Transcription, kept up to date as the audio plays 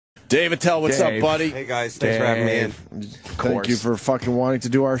Dave Attell, what's up, buddy? Hey, guys. Thanks for having me in. Thank you for fucking wanting to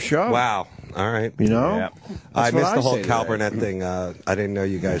do our show. Wow. All right. You know? Yeah. I missed the whole Cal Burnett thing. I didn't know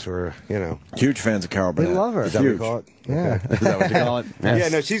you guys were, Huge fans of Carol Burnett. We love her. Is that what you call it? Yeah. Is that what you call it? Yes. Yeah,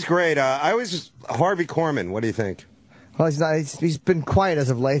 no, she's great. I was just Harvey Korman. What do you think? Well, he's been quiet as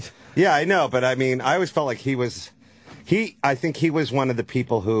of late. Yeah, I know, but I mean, I always felt like I think he was one of the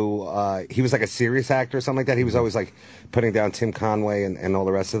people who, he was like a serious actor or something like that. He was always like putting down Tim Conway and all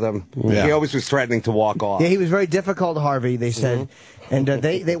the rest of them. Yeah. He always was threatening to walk off. Yeah, he was very difficult, Harvey, they said. And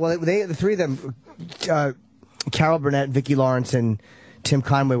the three of them, Carol Burnett, Vicki Lawrence, and Tim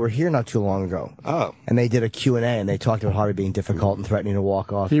Conway were here not too long ago. Oh. And they did a Q&A, and they talked about Harvey being difficult and threatening to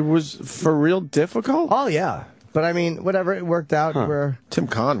walk off. He was for real difficult? Oh, yeah. But, I mean, whatever, it worked out. Tim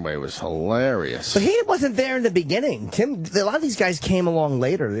Conway was hilarious. But he wasn't there in the beginning. A lot of these guys came along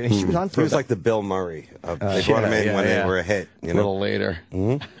later. He was on He was like the Bill Murray. They brought him in when they were a hit. A little later.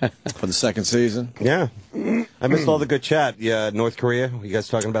 For the second season. Yeah. I missed all the good chat. Yeah, North Korea. You guys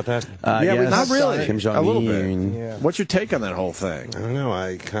talking about that? Yeah, not really. Kim Jong-un. A little bit. Yeah. What's your take on that whole thing? I don't know.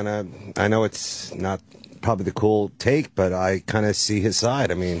 I know it's not probably the cool take, but I kind of see his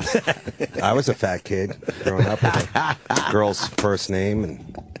side. I mean, I was a fat kid growing up with a girl's first name, and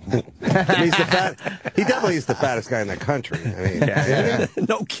he definitely is the fattest guy in the country. I mean,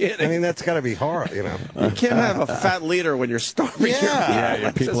 no kidding. I mean, that's got to be hard, You can't have a fat leader when you're starving.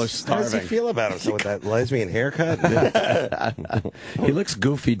 Your people are starving. How does he feel about him? So with that lesbian haircut? He looks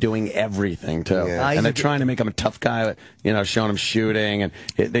goofy doing everything, too. Yeah. And they're trying to make him a tough guy, showing him shooting, and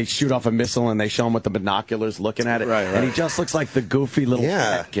they shoot off a missile, and they show him with the binoculars looking at it. Right. And he just looks like the goofy little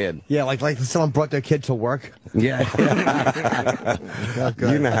fat kid. Yeah, like someone brought their kid to work. Yeah.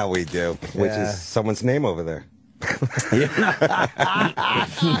 You know how we do, which is someone's name over there.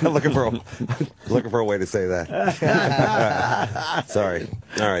 looking for a way to say that. Sorry.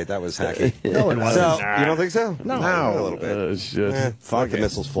 All right, that was hacky. No, it wasn't. So, you don't think so? No. A little bit. Fuck the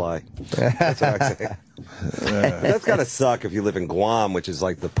missiles fly. That's what I say. That's gotta suck if you live in Guam, which is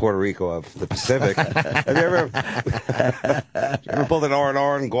like the Puerto Rico of the Pacific. Have you ever pulled an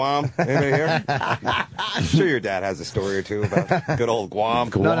R&R in Guam? Anybody here? I'm sure your dad has a story or two about good old Guam.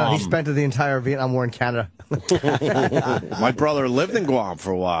 No, he spent the entire Vietnam War in Canada. My brother lived in Guam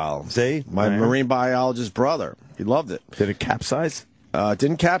for a while. See? My marine biologist brother. He loved it. Did it capsize?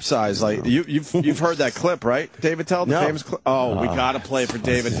 Didn't capsize. Like you've heard that clip, right? David Attell, the famous clip. Oh, we got to play for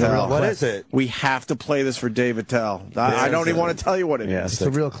David Attell. What is it? We have to play this for David Attell. I don't even want to tell you what it is. It's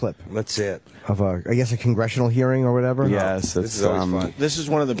a real clip. Let's see it. Of I guess a congressional hearing or whatever. Yes, this is always fun. This is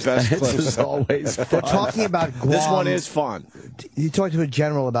one of the best clips. This is always fun. They're talking about Guam. This one is fun. You talked to a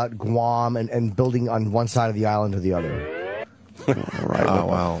general about Guam and building on one side of the island or the other. All right. Oh,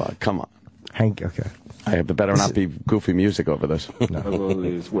 wow. Fuck? Come on. Hank, okay. There better not be goofy music over this.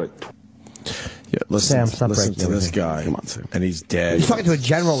 Is what? Yeah, listen, Sam, stop listen breaking to this everything. guy. Come on, Sam. And he's dead. He's talking to a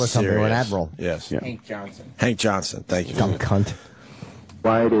general or something, or an Serious. admiral. Yes. Yeah. Hank Johnson. Thank you. Dumb cunt.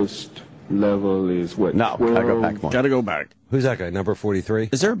 Widest level is what? No, 12? gotta go back more. Got to go back. Who's that guy? Number 43?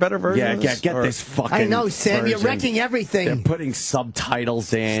 Is there a better version? Yeah, of this? get Or- this fucking I know, Sam, you're version. wrecking everything. They're putting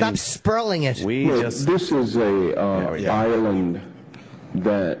subtitles in. Stop spurling it. Look, this is a island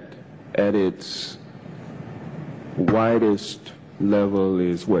that at its widest level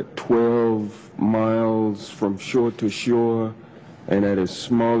is what, 12 miles from shore to shore, and at its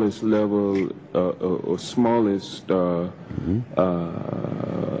smallest level or smallest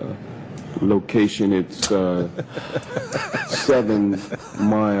location, it's 7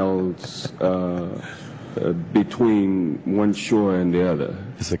 miles between one shore and the other.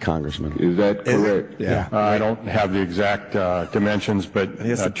 It's a congressman. Is that correct? Yeah. I don't have the exact dimensions, but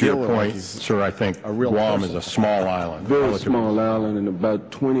has to to your deal with it like point, he's sir, I think a real Guam person. is a small island. Very small island and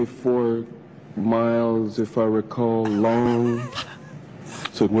about 24 miles, if I recall, long.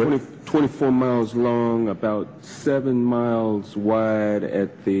 So 24 miles long, about 7 miles wide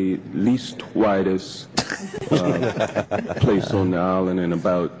at the least widest place on the island, and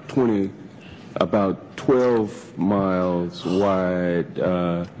about 12 miles wide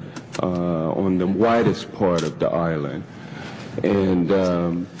on the widest part of the island. And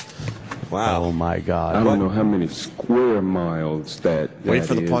Wow. Oh, my God. I don't know how many square miles that Wait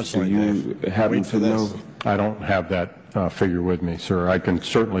for the is. punchline, Do you Dave. happen Wait for to know? this. I don't have that figure with me, sir. I can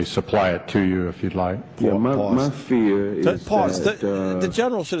certainly supply it to you if you'd like. Yeah, my fear is Pause. that... The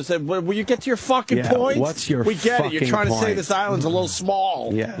general should have said, will you get to your fucking point? What's your We get it. You're trying to say point? this island's a little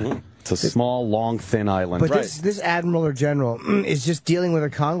small. Yeah. It's a small, long, thin island. But this admiral or general is just dealing with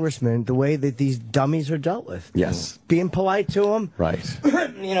a congressman the way that these dummies are dealt with. Yes. Being polite to him. Right.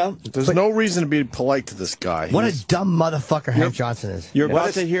 You know. There's no reason to be polite to this guy. What a dumb motherfucker Hank Johnson is. You're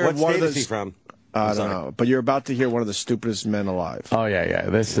about to hear what one state of is he from? I don't know, but you're about to hear one of the stupidest men alive. Oh, yeah.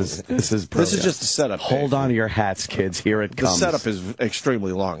 This is brilliant. This is just a setup. Hold on to your hats, kids. Here it comes. The setup is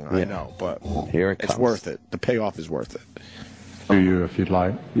extremely long, I know, but here it comes. It's worth it. The payoff is worth it. To you if you'd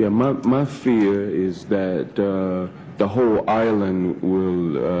like. Yeah, my fear is that the whole island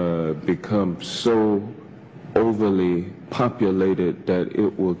will become so overly populated that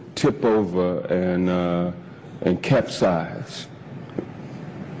it will tip over and capsize.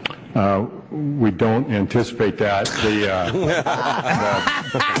 We don't anticipate that.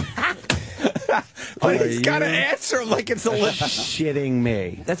 But he's got to answer like it's a shitting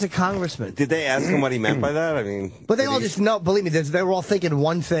me. That's a congressman. Did they ask him what he meant by that? I mean, but they all just know. Believe me, they were all thinking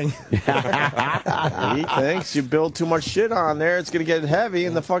one thing. He thinks you build too much shit on there, it's going to get heavy,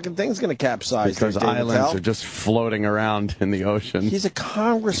 and the fucking thing's going to capsize. Because islands are just floating around in the ocean. He's a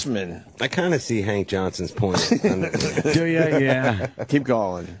congressman. I kind of see Hank Johnson's point. Do you? Yeah. Keep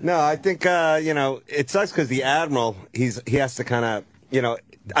going. No, I think it sucks because the admiral he has to kind of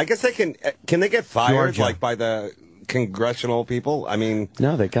I guess they can they get fired Georgia. like by the congressional people? I mean,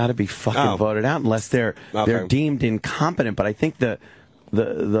 no, they got to be fucking voted out unless they're deemed incompetent. But I think the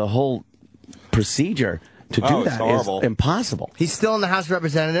whole procedure to do that is impossible. He's still in the House of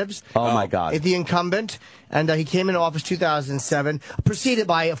Representatives. Oh my God! The incumbent, and he came into office 2007, preceded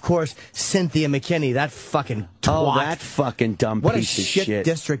by, of course, Cynthia McKinney. That fucking twat. Oh, that fucking dumb what piece a of shit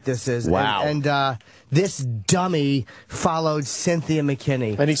district this is. Wow. And this dummy followed Cynthia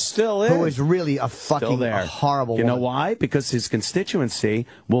McKinney, and he's still in. Who is really a fucking horrible. You know woman. why? Because his constituency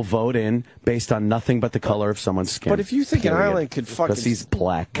will vote in based on nothing but the color of someone's skin. But if you think an island could fucking, because he's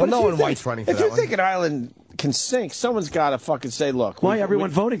black. Well, no one white's running for that If you one. think an island can sink, someone's got to fucking say, look. Why everyone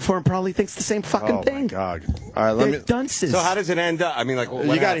voting for him probably thinks the same fucking thing. Oh my God! All right, let They're me. dunces. so how does it end up? I mean, like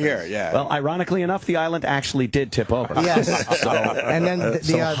You got to hear it, yeah. Well, ironically enough, the island actually did tip over. Yes. And then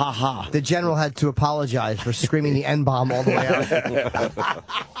the general had to apologize for screaming the N-bomb all the way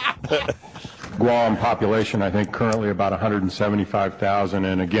out. Guam population, I think, currently about 175,000,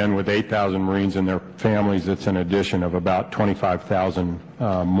 and again, with 8,000 Marines and their families, it's an addition of about 25,000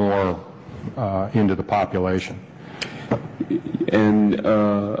 more into the population. And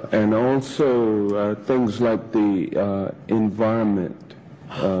also things like the environment.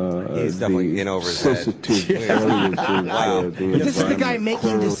 He's definitely in over his head. Sensitive areas of the This is the guy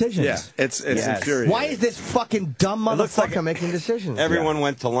making decisions. Yeah, it's infuriating. Why is this fucking dumb looks like motherfucker making decisions? Everyone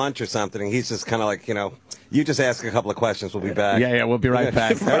went to lunch or something, and he's just kind of like, you just ask a couple of questions, well be back. Yeah, we'll be right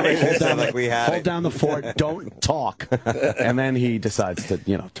back. Everybody said like we had Hold down the fort, don't talk. And then he decides to,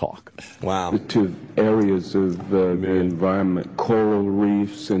 talk. Wow. To areas of the environment, coral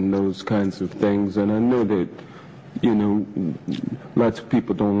reefs and those kinds of things. And I know that, lots of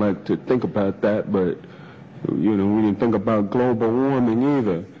people don't like to think about that, but, we didn't think about global warming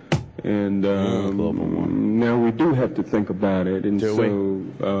either. And now we do have to think about it. And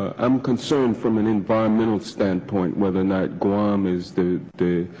so I'm concerned from an environmental standpoint whether or not Guam is the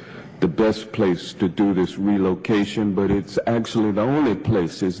best place to do this relocation, but it's actually the only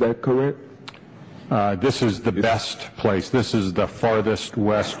place. Is that correct? This is the best place. This is the farthest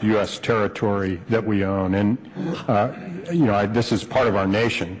west U.S. territory that we own. And, this is part of our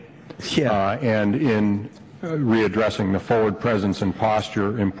nation. Yeah. And in readdressing the forward presence and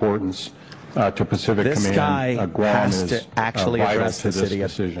posture importance to Pacific This Command, guy Guam has is to actually vital address to the this city.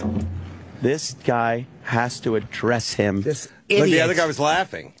 decision. This guy has to address him. This Look, idiot. the other guy was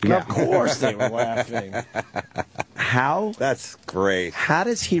laughing. Of course they were laughing. How? That's great. How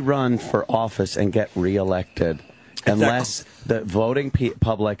does he run for office and get reelected unless the voting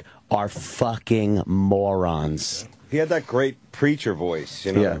public are fucking morons? He had that great preacher voice,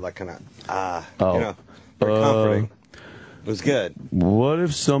 like kind of, very comforting. It was good. What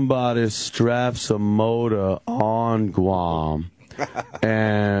if somebody straps a motor on Guam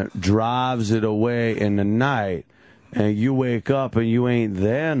and drives it away in the night, and you wake up and you ain't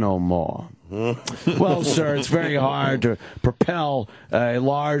there no more? Well, sir, it's very hard to propel a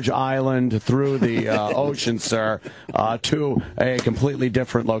large island through the ocean, sir, to a completely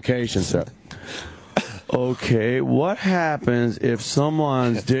different location, sir. Okay, what happens if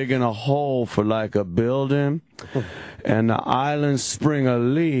someone's digging a hole for like a building and the island spring a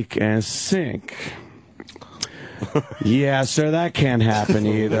leak and sink? Yeah, sir, that can't happen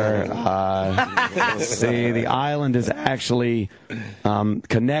either. See, the island is actually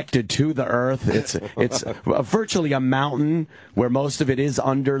connected to the Earth. It's virtually a mountain where most of it is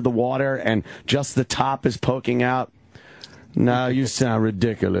under the water and just the top is poking out. Now, you sound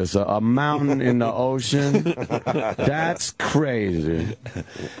ridiculous. A mountain in the ocean? That's crazy.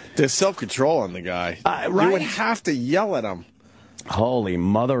 There's self-control on the guy. Right? You would have to yell at him. Holy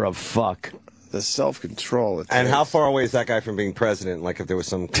mother of fuck. The self-control. And how far away is that guy from being president? Like if there was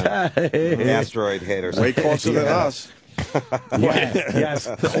some kind of asteroid hit or something. Way closer than us. Yes,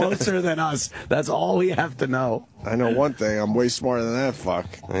 closer than us. That's all we have to know. I know one thing. I'm way smarter than that fuck.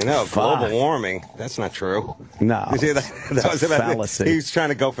 I know. Global warming. That's not true. No. You see, that was about fallacy. He's trying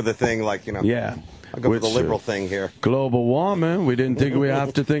to go for the thing like, Yeah. I'll go for the liberal thing here. Global warming. We didn't think we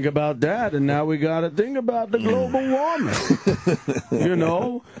have to think about that, and now we got to think about the global warming.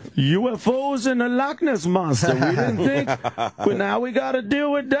 UFOs and the Loch Ness Monster. We didn't think, but now we got to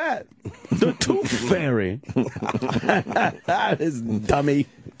deal with that. The Tooth Fairy. That is dummy.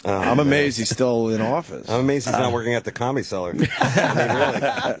 I'm amazed he's still in office. I'm amazed he's not working at the Comedy Cellar. I mean,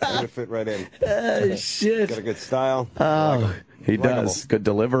 really. He would fit right in. Shit. Got a good style. Oh, he does. Good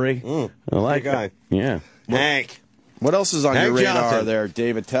delivery. I like guy. it. Yeah. Hank. What else is on Hank your radar Johnson. there,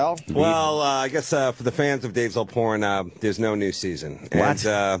 Dave Attell? Well, I guess for the fans of Dave's Old Porn, there's no new season. What?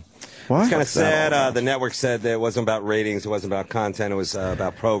 And, What? It's kind of sad. The network said that it wasn't about ratings, it wasn't about content, it was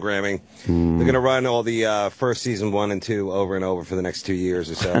about programming. They're going to run all the first season 1 and 2 over and over for the next 2 years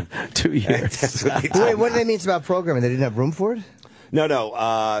or so. 2 years. That's what they Wait, told me. what do they mean it's about programming? They didn't have room for it? No.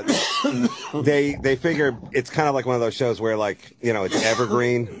 They figure it's kind of like one of those shows where, like, it's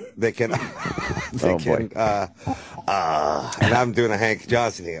evergreen. They can. And I'm doing a Hank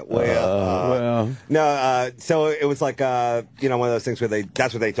Johnson here. So it was like, one of those things where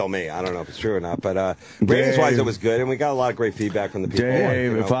that's what they told me. I don't know if it's true or not, but ratings wise, it was good, and we got a lot of great feedback from the people.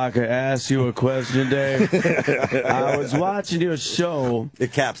 Dave, if I could ask you a question, Dave. I was watching your show.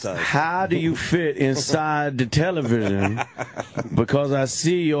 It capsized. How do you fit inside the television? Because I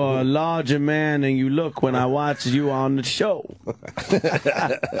see you're a larger man than you look when I watch you on the show.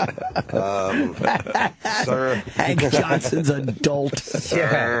 Sir. Hank Johnson's adult.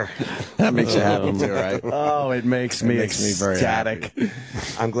 Sir. That makes you happy too, right? Oh, it makes me very ecstatic.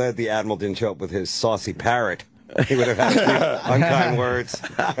 I'm glad the Admiral didn't show up with his saucy parrot. He would have had a few unkind words.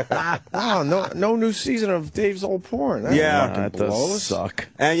 Wow, no new season of Dave's Old Porn. That does suck.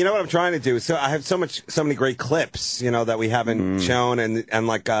 And you know what I'm trying to do? So I have so many great clips, that we haven't shown, and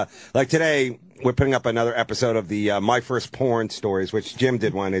like today we're putting up another episode of the My First Porn Stories, which Jim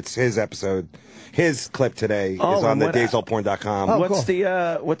did one. It's his episode. His clip today is on the Dave'sOldPorn.com. What's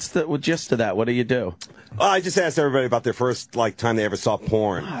the gist of that? What do you do? Well, I just asked everybody about their first time they ever saw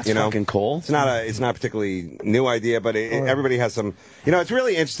porn. That's fucking cool. It's not a particularly new idea, but everybody has some. It's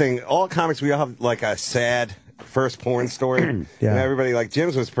really interesting. All comics, we all have like a sad first porn story. Yeah. Everybody, like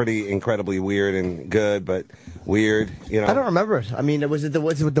Jim's was pretty incredibly weird and good, but weird. I don't remember it. I mean, was it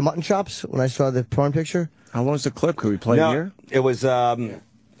with the mutton chops when I saw the porn picture? How long's the clip? Could we play it here? It was. Huh?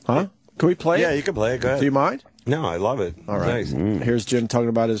 Can we play it? Yeah, you can play it. Go ahead. Do you mind? No, I love it. All right. Nice. Here's Jim talking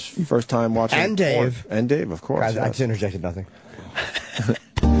about his first time watching And Dave. porn. And Dave, of course. Guys, I yes. just interjected nothing.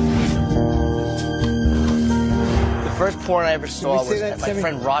 The first porn I ever saw Can we was say that, my Sammy?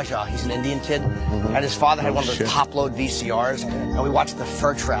 friend Raja. He's an Indian kid, and his father had one of those top-load VCRs, and we watched The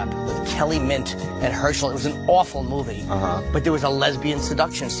Fur Trap with Kelly Mint and Herschel. It was an awful movie, but there was a lesbian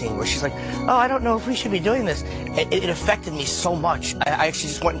seduction scene where she's like, "Oh, I don't know if we should be doing this." It affected me so much. I actually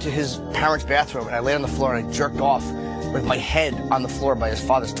just went into his parents' bathroom, and I laid on the floor and I jerked off with my head on the floor by his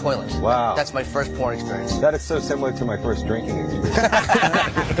father's toilet. Wow. That's my first porn experience. That is so similar to my first drinking experience.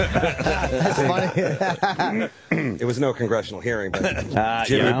 That's funny. It was no congressional hearing, but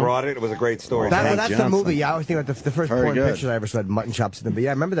Jimmy brought it. It was a great story. That's the movie. Yeah, I was thinking about the first Very porn good. pictures I ever saw had mutton chops in them. But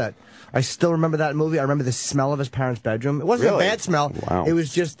yeah, I remember that. I still remember that movie. I remember the smell of his parents' bedroom. It wasn't Really? a bad smell. Wow. It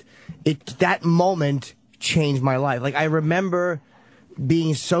was just that moment changed my life. Like I remember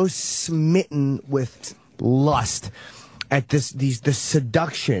being so smitten with lust at the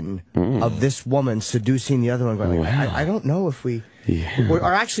seduction of this woman seducing the other one. Going, like, I don't know if we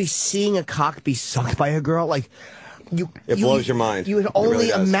are actually seeing a cock be sucked by a girl. Like It blows your mind. You had It only really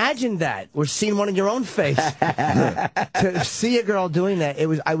does. imagined that, or seen one in your own face. To see a girl doing that,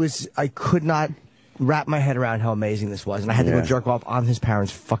 I could not wrap my head around how amazing this was, and I had to go jerk off on his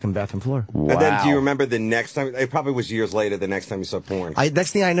parents' fucking bathroom floor. And then do you remember the next time? It probably was years later, the next time you saw porn.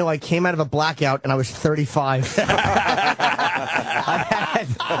 Next thing I know, I came out of a blackout, and I was 35.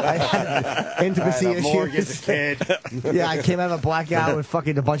 I had intimacy issues. Morgue as a kid. Yeah, I came out of a blackout with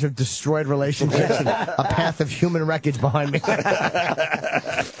fucking a bunch of destroyed relationships and a path of human wreckage behind me.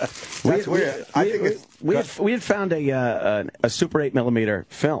 That's weird. We had found a Super 8mm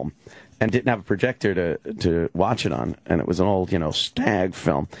film and didn't have a projector to watch it on, and it was an old, stag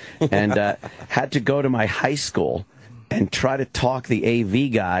film, and had to go to my high school and try to talk the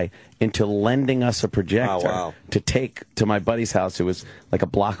AV guy into lending us a projector to take to my buddy's house, who was like a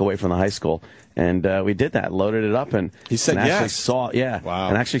block away from the high school, and we did that, loaded it up, and he said and yes.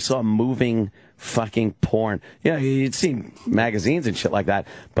 Actually saw moving fucking porn. Yeah, you'd seen magazines and shit like that,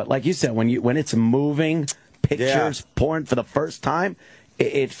 but like you said, when it's moving pictures, porn for the first time,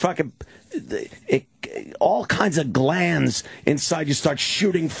 it all kinds of glands inside you start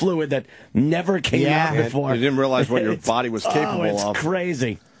shooting fluid that never came out before. You didn't realize what your body was capable it's of.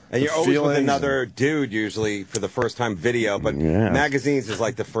 Crazy. And you're always with another dude usually for the first time video, but magazines is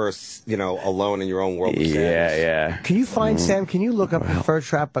like the first, alone in your own world. Yeah. Can you find, Sam, can you look up the Fur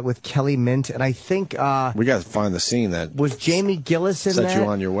Trap but with Kelly Mint? And I think... we got to find the scene that... Was Jamie Gillis in set you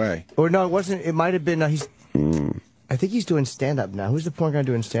on your way. Or no, it wasn't. It might have been... I think he's doing stand-up now. Who's the porn guy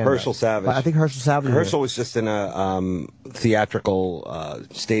doing stand-up? Herschel Savage. I think Herschel Savage. Herschel was just in a theatrical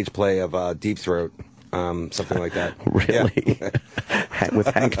stage play of Deep Throat, something like that. Really? Yeah. With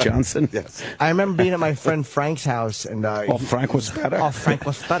Hank Johnson? Yes. I remember being at my friend Frank's house. And Frank was better? Oh, Frank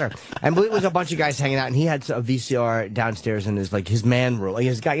was better. And it was a bunch of guys hanging out, and he had a VCR downstairs in his man room. Like,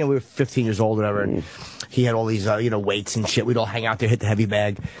 his guy, we were 15 years old or whatever, and he had all these, weights and shit. We'd all hang out there, hit the heavy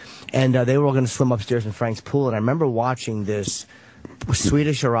bag. And they were all going to swim upstairs in Frank's pool. And I remember watching this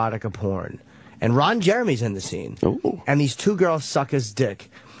Swedish erotica porn. And Ron Jeremy's in the scene. Ooh. And these two girls suck his dick.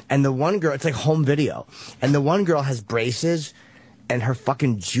 And the one girl, it's like home video. And the one girl has braces and her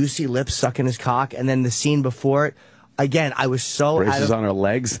fucking juicy lips sucking his cock. And then the scene before it, again, I was so braces on her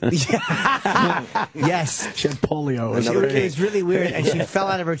legs? Yes. She had polio. It was really weird. And she fell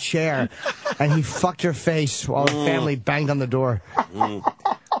out of her chair. And he fucked her face while her family banged on the door.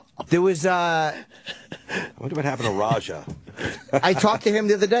 There was, I wonder what happened to Raja. I talked to him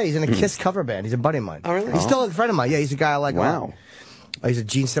the other day. He's in a Kiss cover band. He's a buddy of mine. Oh, really? He's still a friend of mine. Yeah, he's a guy I like. Wow. He's a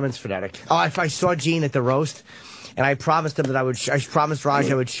Gene Simmons fanatic. Oh, if I saw Gene at the roast, and I promised him that I promised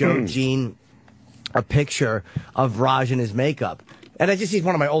Raj I would show Gene a picture of Raj in his makeup. And he's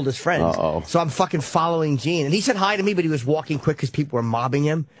one of my oldest friends. So I'm fucking following Gene. And he said hi to me, but he was walking quick because people were mobbing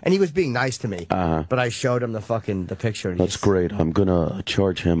him. And he was being nice to me. But I showed him the picture. And that's great. I'm going to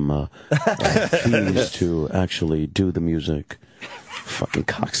charge him fees to actually do the music. Fucking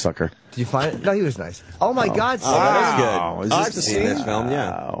cocksucker. Did you find it? No, he was nice. Oh, my God. Oh, that was good. Is this the scene? This film,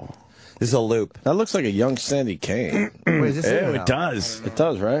 yeah. This is a loop. That looks like a young Sandy Kane. Wait, is this it does. It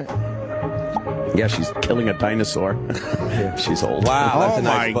does, right? Yeah, she's killing a dinosaur. She's old. Wow, that's a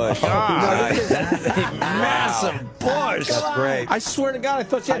nice bush. Massive bush. That's great. I swear to God, I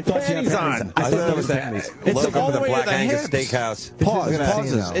thought you had panties on. I thought that was panties. It's Welcome all to the the way Black to the Angus hips. Steakhouse.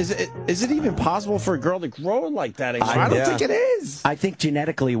 Pauses. Is it even possible for a girl to grow like that? I don't think it is. I think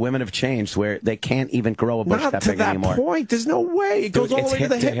genetically women have changed where they can't even grow a bush Not that to big that anymore. point. There's no way. It goes all the way to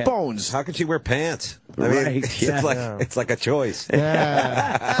the hip bones. How can she wear pants? I mean, Right, it's like a choice.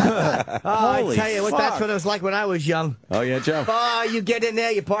 Yeah. Holy I tell you what, that's what it was like when I was young. Oh, yeah, Joe. Oh, you get in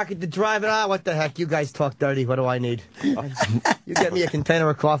there, you park at the drive, and what the heck? You guys talk dirty. What do I need? You get me a container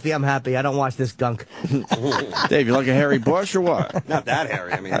of coffee, I'm happy. I don't watch this gunk. Dave, you like a hairy bush or what? Not that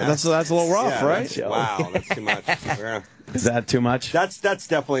hairy. I mean, that's a little rough, right? Wow, that's too much. Is that too much? That's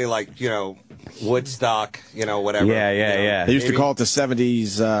definitely like, Woodstock, whatever. Yeah. They used to call it the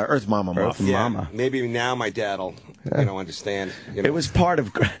 70s Earth Mama muff. Yeah, maybe now my dad'll, understand. It was part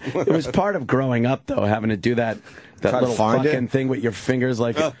of growing up, though, having to do that little fucking thing with your fingers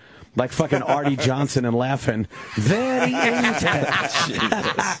like fucking Artie Johnson and laughing. Very intense.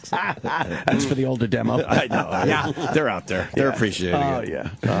 That's for the older demo. I know. Yeah, they're out there. They're appreciating it. Oh,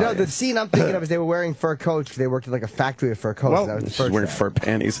 yeah. The scene I'm thinking of is they were wearing fur coats. They worked at like a factory of fur coats. Well, that was the She's wearing fur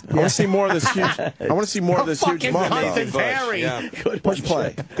panties. I want to see more of this huge. I want to see more of this huge muff. Hudson's hairy. Yeah. Push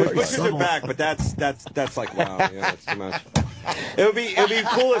play. Pushes it back, but that's like wow, that's too much. It'd be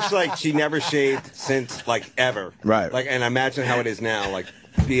cool if she never shaved since ever. Right. And imagine how it is now,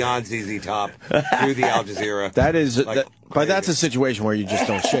 beyond ZZ Top through the Al Jazeera. That is, but that's a situation where you just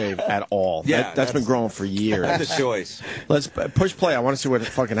don't shave at all. Yeah, that's been growing for years. That's a choice. Let's push play. I want to see what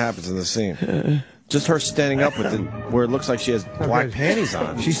fucking happens in the scene. Just her standing up with it, where it looks like she has black panties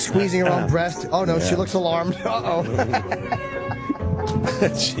on. She's squeezing her own breast. Oh no, she looks alarmed. Uh-oh.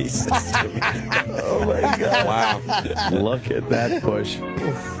 Jesus. Oh my God. Wow. Look at that push.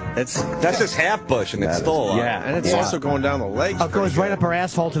 That's just half bush, and it's still alive. Yeah, And it's also going down the legs. Oh, it goes right up her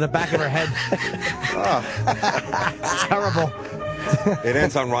asshole to the back of her head. It's terrible. It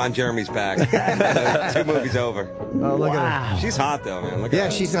ends on Ron Jeremy's back. 2 movies over. Oh, look at her. She's hot, though, man. Look at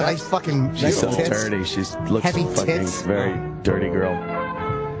her. She's a nice fucking She's so tits. dirty. She looks Heavy fucking tits. very dirty girl.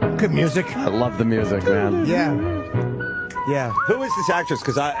 Good music. I love the music, man. Yeah. Yeah. Who is this actress?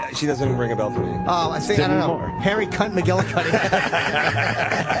 Because she doesn't ring a bell to me. Oh, I think, I don't know. Harry Cunt McGillicuddy.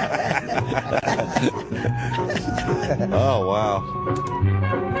 Oh, wow.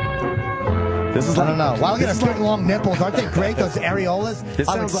 This is I don't know. Wow, look at her big long nipples. Aren't they great, those areolas? This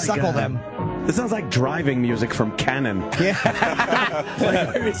I would sounds like, suckle them. This sounds like driving music from Canon. Yeah.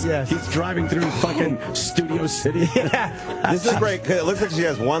 He's driving through fucking Studio City. Yeah. This is great. 'Cause it looks like she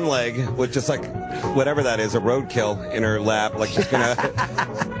has one leg with just like whatever that is, a roadkill in her lap. Like she's going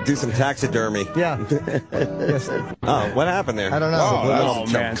to do some taxidermy. Yeah. Yes. Oh, what happened there? I don't know. Oh,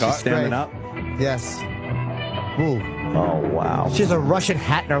 man, she's standing Great. up. Yes. Ooh. Oh, wow. She has a Russian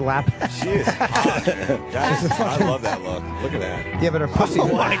hat in her lap. She is hot. I love that look. Look at that. Yeah, but her pussy. Oh,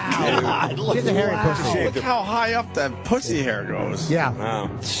 my God. She has a hairy pussy. Look how high up that pussy hair goes. Yeah. Wow.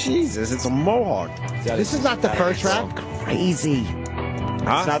 Jesus, it's a mohawk. This is not the fur trap. Crazy.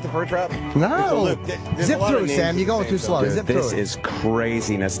 It's not the fur trap? No. There's a Zip lot of through, names Sam. You're going too slow. Dude, Zip through. this is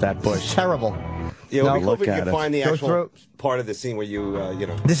craziness, that It's bush. terrible. Yeah, it would be cool look if we at could it. find the Go actual through. part of the scene where you,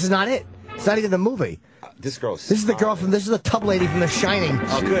 This is not it. It's not even the movie. this girl's. This is the girl from. This is the tub lady from The Shining.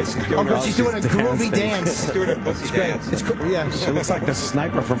 Oh, good. She's doing Oh, but she's doing a groovy dance. She's doing a pussy dance. It's cool. Yeah. She looks like the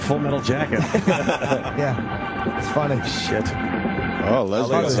sniper from Full Metal Jacket. Yeah. It's funny. Shit. Oh,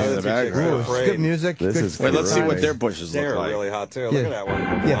 lesbians look at in the those two chicks. background. Ooh, it's good music. This good is Wait, let's see what Great. their bushes They're look like. really hot, too. Yeah. Look at that one.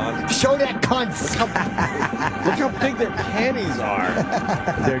 Yeah. Show that cunt. Look how big their panties are.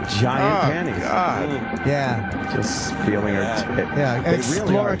 They're giant panties. God. Yeah. Just feeling her tit. Yeah. An They really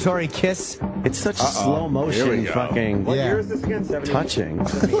exploratory kiss. are. It's such slow Here we motion go. fucking What Yeah. year is this again? 70? touching.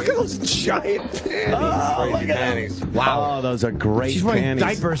 Look at those giant panties. Crazy panties. Wow. Oh, those are great She's wearing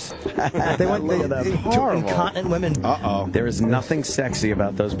panties. diapers. They went Look at that. to Horrible. incontinent women. Uh-oh. There is nothing sexy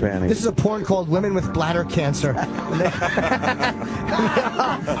about those panties. This is a porn called Women with Bladder Cancer. And they have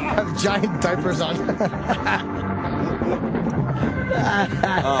giant diapers on.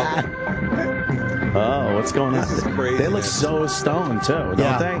 Oh, what's going on? This is crazy. They look so stoned too,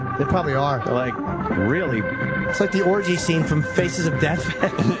 don't they? They probably are. They're like really. It's like the orgy scene from Faces of Death.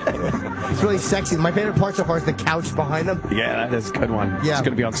 It's really sexy. My favorite part so far is the couch behind them. Yeah, that is a good one. Yeah. It's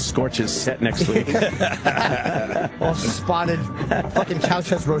going to be on Scorch's set next week. All spotted. Fucking couch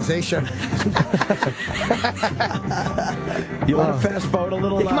has rosacea. You want to fast forward a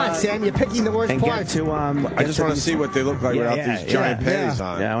little? Hey, come on, Sam. You're picking the worst And get parts. to I just want to see what they look like without these giant panties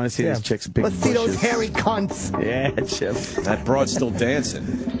on. Yeah, I want to see these chicks' big Let's see those bushes. hairy cunts. Yeah, Chip. That broad's still dancing.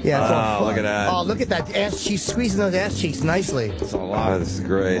 Yeah, it's all Oh, fun. look at that. Oh, look at that ass. She's squeezing those ass cheeks nicely. It's a lot. This is A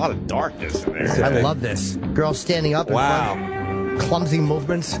great. lot of darkness in there. I love this. Girl standing up in Wow. front. Clumsy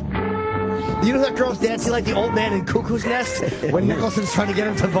movements. You know that girl's dancing like the old man in Cuckoo's Nest when Nicholson's trying to get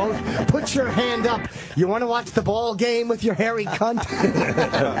him to vote? Put your hand up. You want to watch the ball game with your hairy cunt?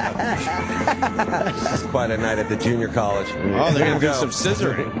 It's quite a night at the junior college. Oh, they're going to do some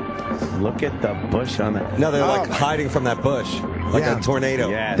scissoring. Look at the bush on that. No, they're like my- hiding from that bush. Like Yeah. a tornado.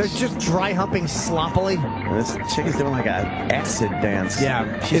 Yes. They're just dry humping sloppily. This chick is doing like an acid dance.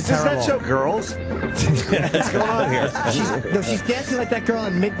 Yeah, she's Is this terrible. that show Girls? What's going on here? She's dancing like that girl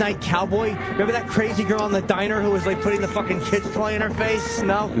in Midnight Cowboy. Remember that crazy girl in the diner who was like putting the fucking kids toy in her face?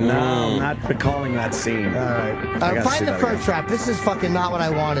 No? No, I'm not recalling that scene. All right. gotta Find see the that fur again. trap. This is fucking not what I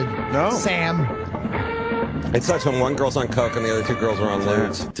wanted. No. Sam. It sucks when one girl's on coke and the other two girls are on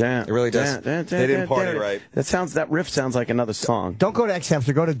lewds. Damn. It really does. They didn't party right. That riff sounds like another song. Don't go to X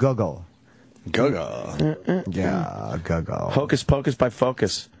Hamster. Go to Go-Go. Go-go. Yeah, Go-Go. Hocus Pocus by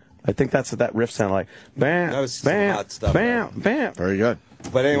Focus. I think that's what that riff sounded like. Bam, That was some bam, hot stuff. bam, bam. Very good.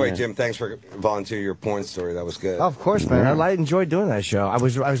 But anyway, Jim, thanks for volunteering your porn story. That was good. Oh, of course, man. I enjoyed doing that show. I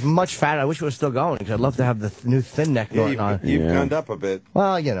was much fatter. I wish it was still going because I'd love to have the new thin neck going on. You've gunned up a bit.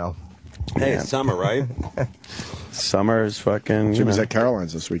 Well, you know. Hey, it's summer, right? Summer's fucking. She was at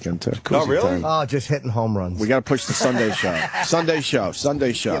Caroline's this weekend, too. Oh, really? Oh, just hitting home runs. We got to push the Sunday show. Sunday show.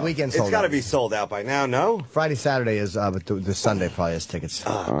 Sunday show. Yeah, weekend It's sold got to out. be sold out by now, no? Friday, Saturday is, but the Sunday probably has tickets.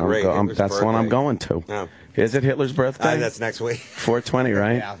 Great. Hitler's That's the one I'm birthday. going to. No. Is it Hitler's birthday? That's next week. 420,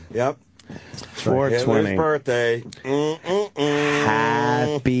 right? Yeah. Yep. 420. Hitler's birthday.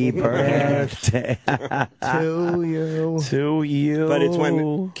 Happy birthday To you. to you. But it's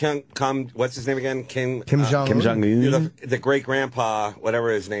when what's his name again? Kim Jong-un. Kim Jong-un. The great grandpa,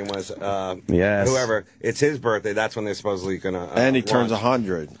 whatever his name was, Yes. whoever, it's his birthday. That's when they're supposedly going to. And he turns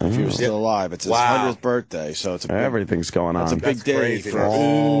 100 if he was still alive. It's his 100th birthday, so it's a big, Everything's going on. it's a big day crazy. for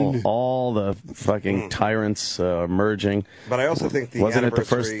all the fucking tyrants merging. But I also think the Wasn't it the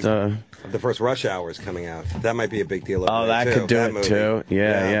anniversary first? of the first Rush Hour is coming out. That might be a big deal. Oh, that could do it movie. too.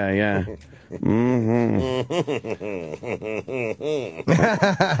 Yeah.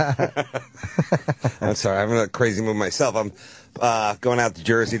 I'm sorry, I'm in a crazy mood myself. I'm going out to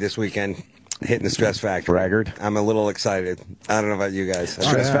Jersey this weekend, hitting the Stress Factory. Braggart. I'm a little excited. I don't know about you guys.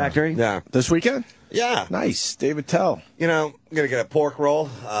 Stress Factory? Yeah. this weekend. Yeah. Nice, David Tell. You know, I'm going to get a pork roll.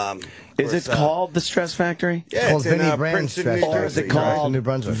 Is it called the Stress Factory? Yeah, Called it's in Vinnie Brand's Princeton, New Stress Jersey. Or is it Factory, right? called New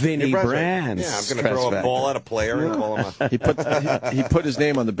Brunswick. Vinnie New Brunswick. Brand's? Yeah, I'm going to Stress throw a Factory. ball at a player and call him a... He put his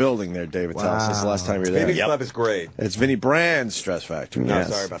name on the building there, David Tell. Since the last time you were there. Vinny's Club is great. It's Vinnie Brand's Stress Factory. No, Yes.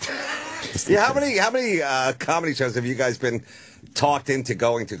 sorry about that. Yeah, how many comedy shows have you guys been talked into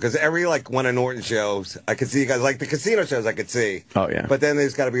going to? Because every one of Norton shows, I could see you guys, like the casino shows I could see. Oh, yeah. But then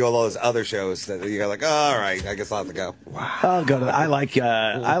there's got to be all those other shows that you go all right, I guess I'll have to go. I'll go to. I like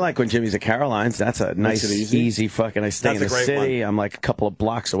when Jimmy's at Caroline's. That's a nice, it easy. fucking. I stay That's in a the great city. one. I'm like a couple of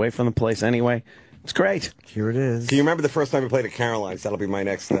blocks away from the place anyway. It's great. Here it is. Do you remember the first time we played at Caroline's? That'll be my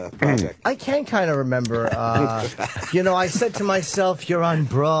next project. I can kind of remember. I said to myself, "You're on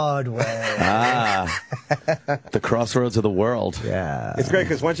Broadway." The crossroads of the world. Yeah. It's great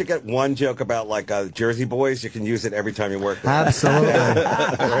because once you get one joke about Jersey boys, you can use it every time you work there. Absolutely.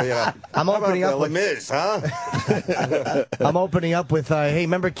 I'm How opening about up Les with. Mis, huh? I'm opening up with. Hey,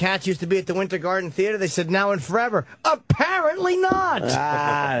 remember Cats used to be at the Winter Garden Theater? They said now and forever. Apparently not.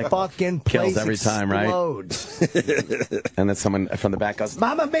 Fucking Kills place every time, right? explodes. And then someone from the back goes,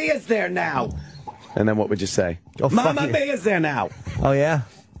 "Mamma Mia's there now." And then what would you say? Oh, fuck Mamma you. Mia's there now. Oh yeah.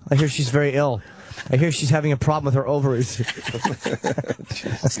 I hear she's very ill. I hear she's having a problem with her ovaries.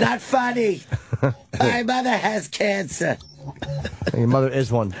 It's not funny. My mother has cancer. Your mother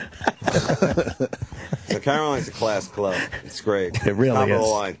is one. So Caroline's a class club. It's great. It really Top of the is.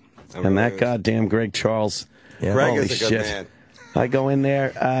 line. It And really that is. goddamn Greg Charles. Yeah. Greg Holy is a good shit. man. I go in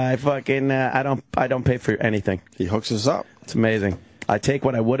there. I fucking. I don't pay for anything. He hooks us up. It's amazing. I take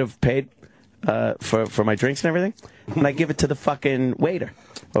what I would have paid for my drinks and everything, and I give it to the fucking waiter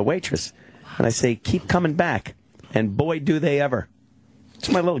or waitress, and I say, "Keep coming back." And boy, do they ever. It's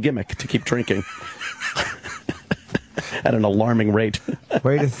my little gimmick to keep drinking at an alarming rate.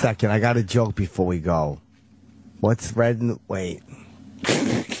 Wait a second. I got a joke before we go. What's red and wait?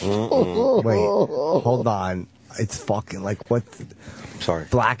 Wait. Hold on. It's fucking what's Sorry.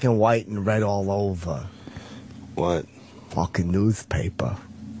 black and white and red all over? What? Fucking newspaper.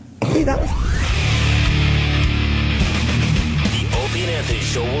 Hey, that was. The Opie and Anthony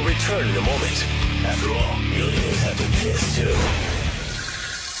Show will return in a moment. After all, millionaires have to piss too.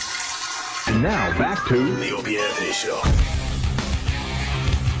 And now back to The Opie and Anthony Show.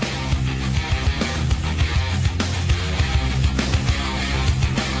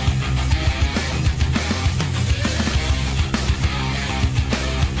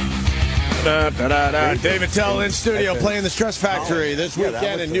 David Tell in studio playing the Stress Factory this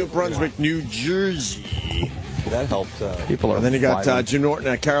weekend in New Brunswick, New Jersey. That helped. People are. And then you got flying. Jim Norton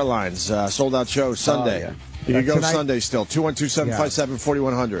at Caroline's, sold out show Sunday. yeah. You can go Tonight- Sunday still,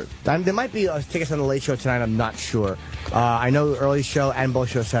 212-757-4100. There might be tickets on the late show tonight. I'm not sure. I know early show and both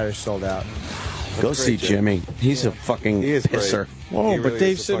show Saturday sold out. Go see Jimmy. He's a fucking He is great. pisser. Whoa, He but really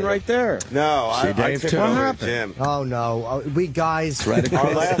Dave's is a sitting fun right guy. there. No, I Dave, took too? over What at happened? Jim. Oh no, we guys. Right Our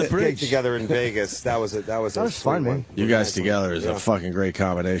across last the gig bridge. together in Vegas, that was a was sweet fun, man. one. You guys together is a fucking great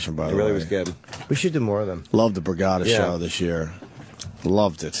combination, by the It way. really was good. We should do more of them. Loved the Brigada Yeah. show this year.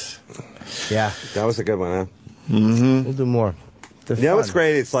 Loved it. Yeah, That was a good one, huh? we'll do more. They're You know what's fun.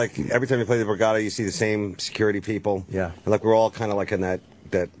 great? It's like every time you play the Brigada, you see the same security people. Yeah. And like we're all kind of like in that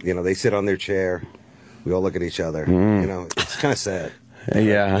they sit on their chair. We all look at each other. Mm. You know, it's kind of sad.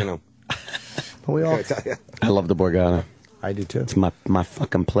 Yeah. You know, But we all. I tell you. I love the Borgata. I do too. It's my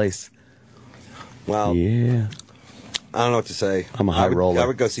fucking place. Well, Yeah. I don't know what to say. I'm a high roller. I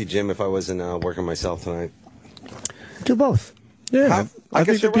would go see Jim if I wasn't working myself tonight. Do both. Yeah, I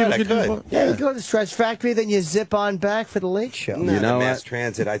guess you're right, I could do could. both. Yeah, you go to the Stress Factory, then you zip on back for the late show. No, know the mass what?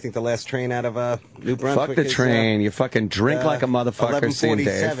 transit. I think the last train out of New Brunswick. Fuck the is, train. You fucking drink like a motherfucker, seeing Dave.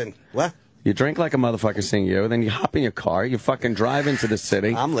 11:47. What? You drink like a motherfucker, seeing you. Then you hop in your car. You fucking drive into the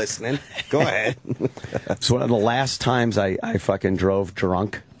city. I'm listening. Go ahead. It's one of the last times I fucking drove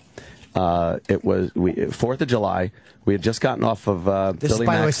drunk. It was 4th of July. We had just gotten off of This Billy is,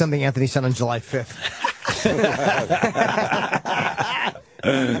 by the way, Mack's. something Anthony said on July 5th.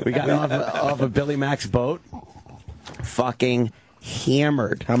 We got off of Billy Mack's boat. Fucking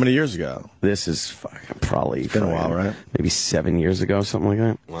hammered. How many years ago? This is fucking probably been a while, right? Maybe 7 years ago, something like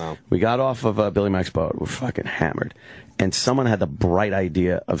that. Wow. We got off of Billy Mack's boat. We're fucking hammered. And someone had the bright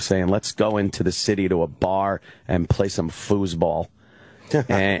idea of saying, let's go into the city to a bar and play some foosball.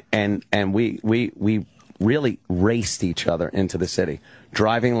 and we really raced each other into the city,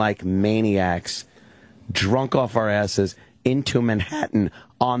 driving like maniacs, drunk off our asses, into Manhattan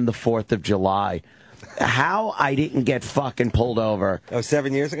on the 4th of July. How I didn't get fucking pulled over. Oh,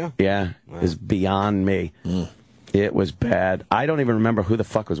 7 years ago? Yeah, is beyond me. It was bad. I don't even remember who the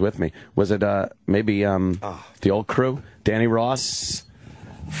fuck was with me. Was it maybe the old crew? Danny Ross,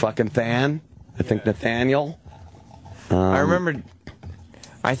 fucking Than, I think Nathaniel. I remember.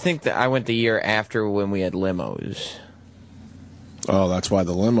 I think that I went the year after when we had limos. Oh, that's why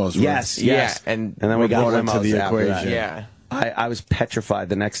the limos were. Yes. Yeah, and then we got brought into limos the after that. equation. Yeah. I was petrified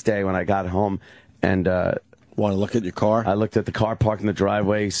the next day when I got home, and Want to look at your car? I looked at the car parked in the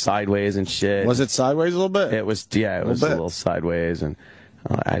driveway sideways and shit. Was it sideways a little bit? It was, yeah, it was a little sideways, and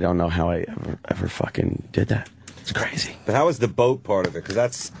I don't know how I ever fucking did that. It's crazy. But how was the boat part of it? Because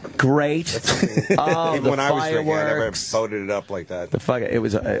that's great. Even the when I was drinking, I never fireworks. boated it up like that. It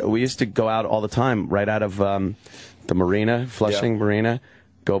was. We used to go out all the time, right out of the marina, Flushing Marina,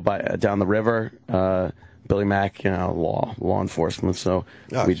 go down the river. Billy Mack, law enforcement, so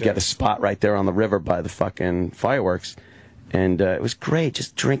we'd get a spot right there on the river by the fucking fireworks, and it was great,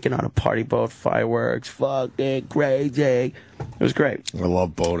 just drinking on a party boat, fireworks, fucking crazy. It was great. I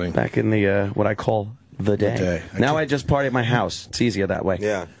love boating. Back in the what I call the day. Now I just party at my house. It's easier that way.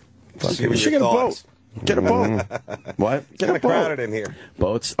 Yeah. You should get a boat. Get a boat. What? It's kind of crowded in here.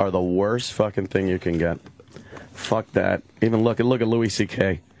 Boats are the worst fucking thing you can get. Fuck that. Even look at Louis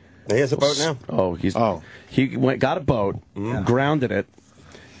C.K. He has a boat now? He got a boat, grounded it,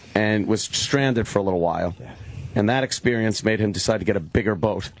 and was stranded for a little while. And that experience made him decide to get a bigger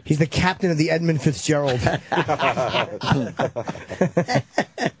boat. He's the captain of the Edmund Fitzgerald.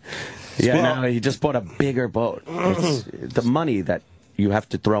 No, he just bought a bigger boat. The money that you have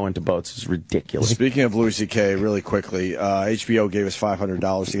to throw into boats is ridiculous. Speaking of Louis C.K., really quickly, HBO gave us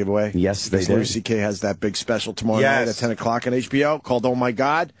 $500 to give away. Yes, they did. Louis C.K. has that big special tomorrow night at 10 o'clock on HBO called Oh My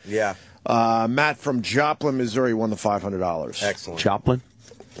God. Yeah. Matt from Joplin, Missouri won the $500. Excellent. Joplin?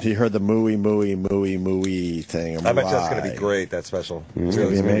 He heard the mooey, mooey, mooey, mooey thing. I bet that's going to be great, that special. It's going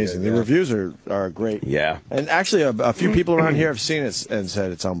to be amazing. The reviews are great. Yeah. And actually, a few people around here have seen it and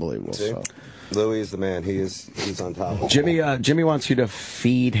said it's unbelievable. So. Louis is the man. He's on top of it. Jimmy wants you to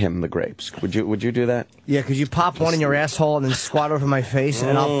feed him the grapes. Would you do that? Yeah, because you pop one in your asshole and then squat over my face,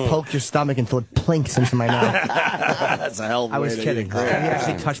 and I'll poke your stomach until it plinks into my mouth. That's a hell of a I way was to kidding. eat He grapes.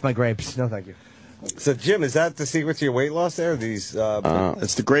 actually touched my grapes. No, thank you. So, Jim, is that the secret to your weight loss there? These,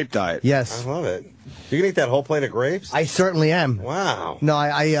 it's the grape diet. Yes. I love it. You can eat that whole plate of grapes? I certainly am. Wow. No,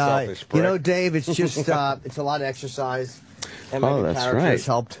 I Selfish prick. you know, Dave, it's just, it's a lot of exercise. And Oh, maybe that's character right. has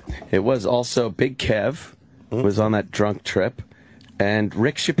helped. It was also Big Kev was on that drunk trip, and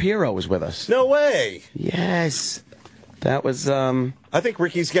Rick Shapiro was with us. No way. Yes. That was I think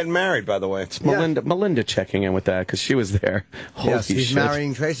Ricky's getting married, by the way. Melinda checking in with that because she was there. Holy Yes, he's shit.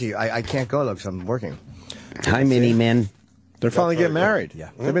 marrying Tracy. I can't go, though, because I'm working. Hi, Mini Men. They're finally getting married. Yeah.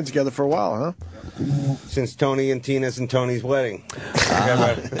 They've been together for a while, huh? Since Tony and Tina's and Tony's wedding.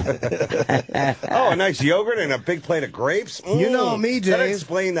 Oh, a nice yogurt and a big plate of grapes. You know me, That Dave.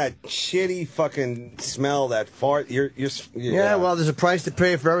 explain that shitty fucking smell, that fart. Yeah, well, there's a price to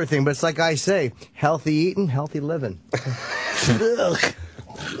pay for everything, but it's like I say, healthy eating, healthy living.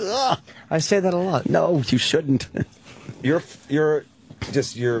 I say that a lot. No, you shouldn't. You're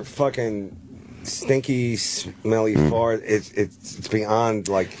fucking stinky, smelly fart. It's beyond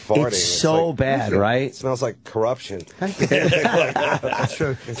like farting. It's so bad, right? It smells like corruption. That's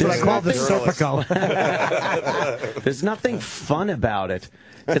true. That's what I call the Serpico. There's nothing fun about it.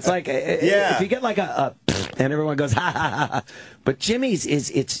 It's like if you get like a and everyone goes ha ha ha. But Jimmy's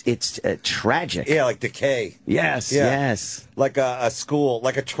it's tragic. Yeah, like decay. Yes, Yeah. yes. Like a school,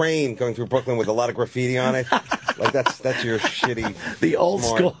 like a train going through Brooklyn with a lot of graffiti on it. Like that's your shitty. The old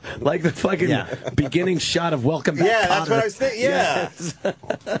smart. school, like the fucking beginning shot of Welcome Back. Yeah, that's Kotter. what I was thinking. Yeah.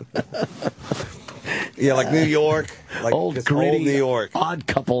 Yeah, like New York, like Old just gritty, old New York. Odd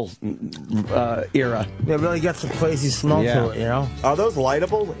Couple era. It really gets a crazy smell Yeah. to it, you know? Are those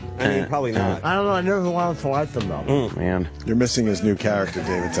lightable? I mean, probably not. I don't know. I never wanted to light them, though. Man. You're missing his new character,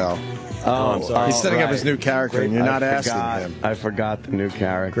 David Attell. I'm sorry. He's setting up his new character, and you're not asking him. I forgot the new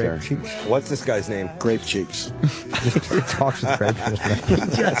character. Grape cheeks. What's this guy's name? Grape cheeks. He talks with grape cheeks. He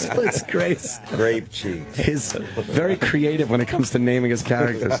just puts grapes. Grape cheeks. He's very creative when it comes to naming his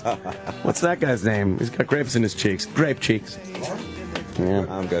characters. What's that guy's name? He's got grapes in his cheeks. Grape cheeks. Yeah.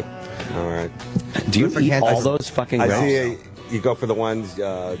 I'm good. All right. Do you eat all those fucking grapes? I see you go for the ones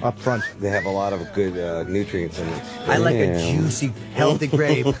up front. They have a lot of good nutrients in it. I like a juicy, healthy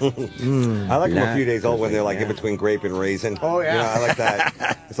grape. I like them a few days old when they're like in between grape and raisin. Oh, yeah. You know, I like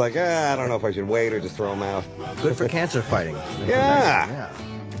that. It's like, I don't know if I should wait or just throw them out. Good for cancer fighting. Yeah.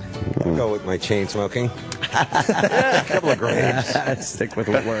 I'll go with my chain smoking. A couple of grapes. Stick with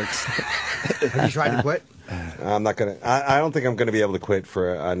what works. Have you tried to quit? I'm not gonna. I don't think I'm gonna be able to quit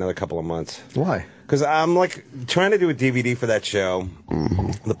for another couple of months. Why? Because I'm like trying to do a DVD for that show,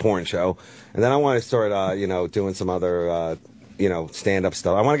 the porn show, and then I want to start, doing some other, stand-up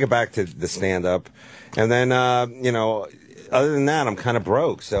stuff. I want to get back to the stand-up, and then, other than that, I'm kind of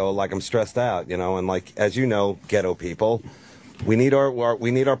broke. So like I'm stressed out, and like as you know, ghetto people. We need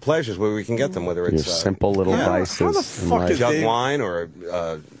our pleasures where we can get them, whether it's your simple little vices. How the fuck is jug wine or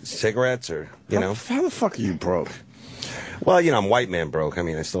cigarettes or How the fuck are you broke? Well, I'm white man broke. I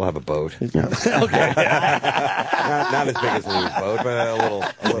mean, I still have a boat. Okay. not as big as Lou's boat, but a little.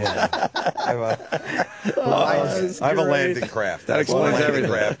 I have a landing craft. That explains everything.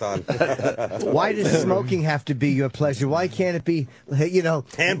 Craft on. Why does smoking have to be your pleasure? Why can't it be,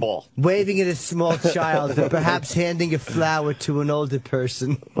 handball, waving at a small child, and perhaps handing a flower to an older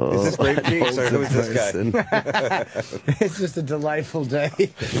person? Is this Grape Cheeks or who's this guy? It's just a delightful day.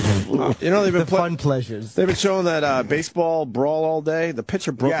 They've been fun pleasures. They've been showing that baseball brawl all day. The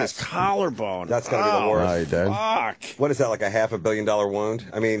pitcher broke his collarbone. That's gotta be the worst. Oh, he did. Fuck. What is that, like a $500 million wound?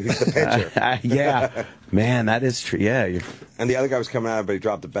 I mean, he's the pitcher. Yeah. Man, that is true. Yeah. And the other guy was coming out, but he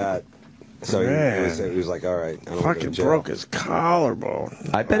dropped the bat. So he was like, all right. I don't Fucking broke his collarbone.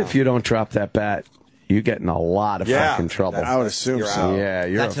 I bet if you don't drop that bat, you get in a lot of fucking trouble. I would assume so. Yeah,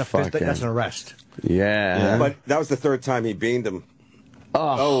 That's an arrest. Yeah. But that was the third time he beamed him.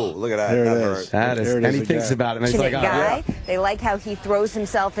 Oh, look at that. There it That is. hurt. That is. And he thinks about it. And he's like, guy. They like how he throws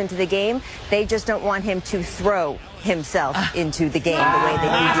himself into the game. They just don't want him to throw himself into the game the way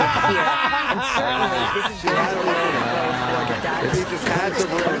that he did here. And certainly this is going to be a blow for the Dodgers.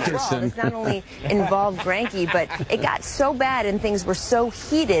 This not only involved Greinke, but it got so bad and things were so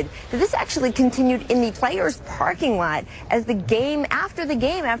heated that this actually continued in the players' parking lot as the game, after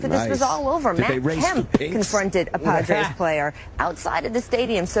this was all over. Did Matt Kemp confronted a Padres player outside of the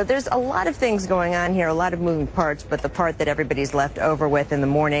stadium. So there's a lot of things going on here, a lot of moving parts, but the part that everybody's left over with in the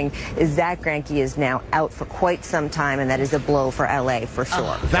morning is Zach Greinke is now out for quite some time, and that is a blow for LA for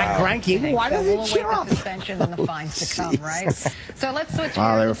sure. Zach Greinke, why does he cheer up? The suspension and the fines to come, right? So let's switch.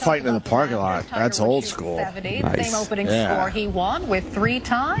 Wow, they were fighting in the parking lot. That's old school. 70, same opening score he won with 3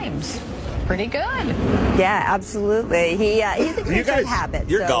 times. Pretty good. Yeah, absolutely. He's a creature of habit.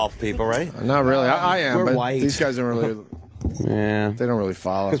 You're golf people, right? Not really. I am, We're but white. these guys don't really. Yeah. They don't really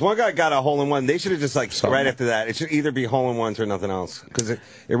follow. Because one guy got a hole-in-one. They should have just, right after that, it should either be hole-in-ones or nothing else. Because it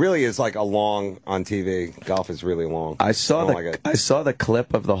really is, like, a long on TV. Golf is really long. I saw the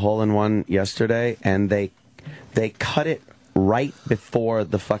clip of the hole-in-one yesterday, and they cut it right before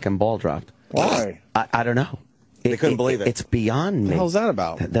the fucking ball dropped. Why? I don't know. They couldn't believe it. It's beyond me. What the hell's that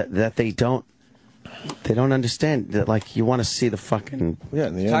about? That they don't understand. That, like, you want to see the fucking In the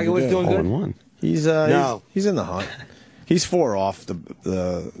end, Tiger Woods doing good? hole-in-one. He's he's in the hunt. He's 4 off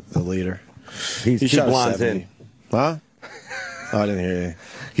the leader. He's He 2 shot a blondes 70. in. Huh? Oh, I didn't hear you.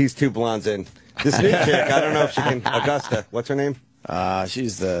 He's 2 blondes in. This new chick, I don't know if she can. Augusta, what's her name?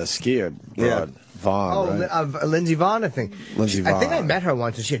 She's the skier Yeah. broad. Vaughn, right? Lindsey Vaughn, I think. Lindsey I think I Vaughn. met her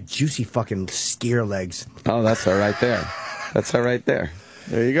once, and she had juicy fucking skier legs. Oh, that's her right there. That's her right there.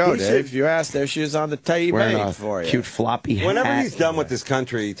 There you go, He Dave. should- You asked there. She was on the Wearing TV a for you. cute floppy hat. Whenever he's done with this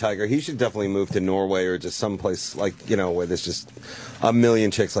country, Tiger, he should definitely move to Norway or just someplace like, where there's just a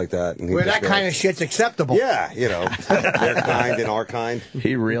million chicks like that. And Where that kind of shit's acceptable. Yeah, their kind and our kind.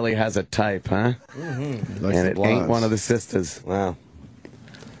 He really has a type, huh? Likes And the it blondes. ain't one of the sisters. Wow.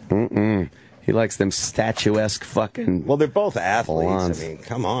 He likes them statuesque fucking. Well, they're both athletes. Blondes. I mean,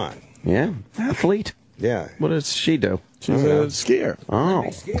 come on. Yeah, athlete. Yeah. What does she do? She's a skier. Oh,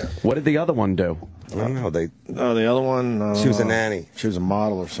 what did the other one do? I don't know. Oh, the other one. She was a nanny. She was a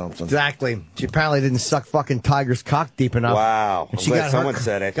model or something. Exactly. She apparently didn't suck fucking Tiger's cock deep enough. Wow. And I'm glad someone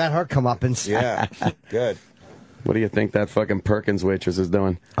said it. Got her comeuppance. Yeah. Good. What do you think that fucking Perkins waitress is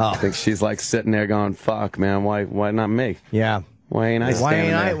doing? Oh. I think she's like sitting there going, "Fuck, man, why not me? Yeah. Why ain't I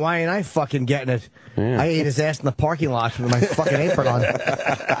standing there? Why ain't I fucking getting it? Yeah. I ate his ass in the parking lot with my fucking apron on.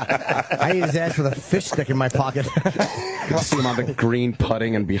 I ate his ass with a fish stick in my pocket. You see him on the green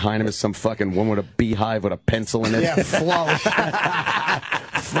putting, and behind him is some fucking woman with a beehive with a pencil in it. Yeah, Flo.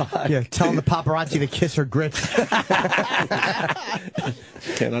 Yeah, telling the paparazzi to kiss her grits.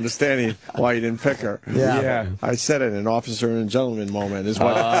 Can't understand why you didn't pick her. Yeah. I said it, an officer and a gentleman moment is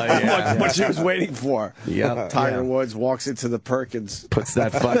what, what she was waiting for. Yep. Tiger Woods walks into the Perkins. Puts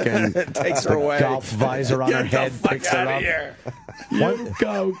that fucking takes her away. golf visor on her head, picks her up. Here. You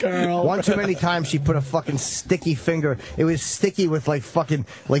go, girl. One too many times she put a fucking sticky finger. It was sticky with like fucking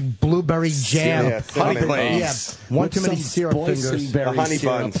like blueberry jam. Yeah, honey buns. Yeah. One With too many some syrup fingers. The honey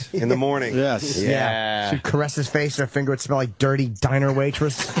syrup. buns in the morning. Yes. Yeah. She'd caress his face and her finger would smell like dirty diner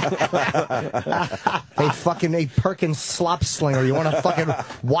waitress. Hey, Perkins slop slinger. You want to fucking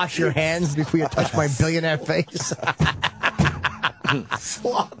wash your hands before you touch my billionaire face?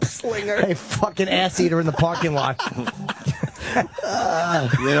 Slop slinger. Hey, fucking ass eater in the parking lot.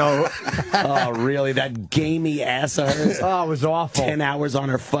 Oh, really? That gamey ass of hers? Oh, it was awful. 10 hours on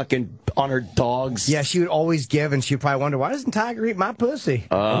her dogs. Yeah, she would always give, and she'd probably wonder, why doesn't Tiger eat my pussy?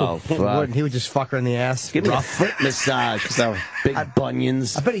 Oh, fuck. He would just fuck her in the ass. Give me a foot massage. Big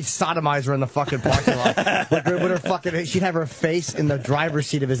bunions. I bet he'd sodomize her in the fucking parking lot. With her fucking, she'd have her face in the driver's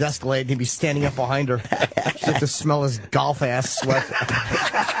seat of his Escalade, and he'd be standing up behind her. She'd have to smell his golf ass sweat.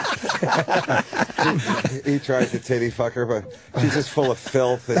 He tried to titty fuck her, but she's just full of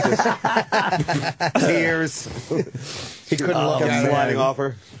filth and just tears. He couldn't look kept at her. sliding off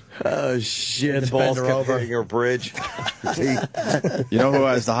her. Oh, shit. Balls her kept over. hitting her bridge. You know who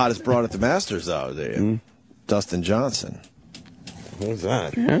has the hottest broad at the Masters, though, do you? Dustin Johnson. Who's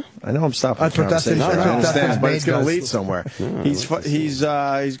that? Yeah. I know I'm stopping That's the what Dustin- conversation. I understand, Dustin's but it's maid going to does. lead somewhere.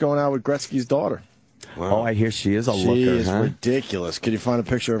 He's going out with Gretzky's daughter. Wow. Oh, I hear she is a She looker, is huh? ridiculous. Can you find a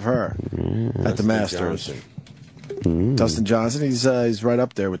picture of her at the Masters? Johnson. Dustin Johnson, he's right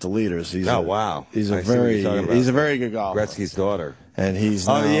up there with the leaders. He's Wow. He's I a see what very you're talking about. he's a very good golfer. Gretzky's daughter. And he's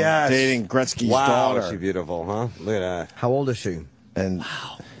now dating Gretzky's wow, daughter. Is she beautiful, huh? Look at that. How old is she? And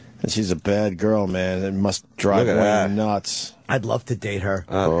she's a bad girl, man. It must drive Look at that. Wayne nuts. I'd love to date her.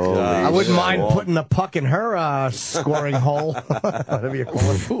 Oh, I wouldn't mind Walt. putting the puck in her scoring hole. Whatever you call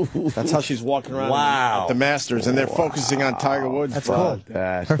it. That's how she's walking around Wow. at the Masters, and they're focusing on Tiger Woods. That's cool.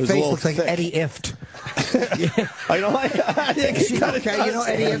 That. Her It was a face little looks like thick. Eddie Ift. I don't like Okay, you know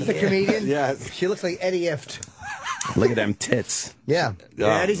Eddie Ift, the comedian? Yes. She looks like Eddie Ift. Look at them tits. Yeah. Oh,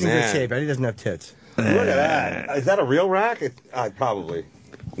 Eddie's in good man. shape. Eddie doesn't have tits. Look at that. Is that a real rack? Probably.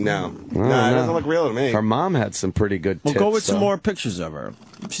 No. No, it doesn't look real to me. Her mom had some pretty good Well, tits. go with some so- more pictures of her.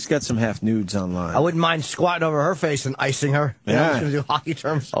 She's got some half nudes online. I wouldn't mind squatting over her face and icing her. You know, Yeah. she's going to do hockey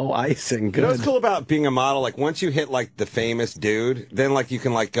terms. Oh, icing. You know what's Good. cool about being a model? Like, once you hit, like, the famous dude, then, like, you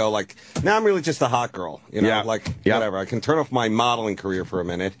can, like, go, like, now I'm really just a hot girl. You know, Yeah. like, Yeah. whatever. I can turn off my modeling career for a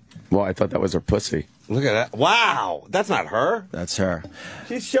minute. Well, I thought that was her pussy. Look at that. Wow. That's not her. That's her.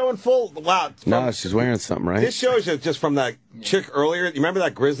 She's showing full. Wow. No, she's wearing something, right? This shows you just from that chick earlier. You remember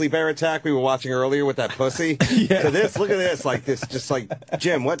that grizzly bear attack we were watching earlier with that pussy? Yeah. So this, look at this, like this, just like,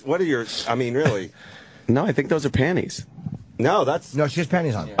 Jim, what are your, I mean, really? No, I think those are panties. No, that's. No, she has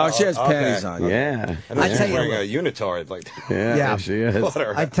panties on. Oh, she has Okay. panties on. Yeah. I know I'd she's tell you wearing what. a unitard. Like, Yeah, Yeah. she is.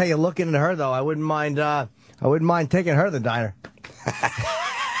 whatever. I tell you, looking at her though, I wouldn't mind taking her to the diner.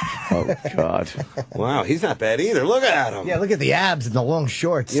 Oh, God. Wow, he's not bad either. Look at him. Yeah, look at the abs and the long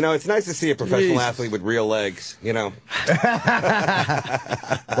shorts. You know, it's nice to see a professional Jesus. athlete with real legs, you know.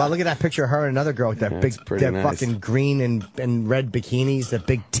 Well, look at that picture of her and another girl with that That's big, pretty that nice. fucking green and red bikinis, that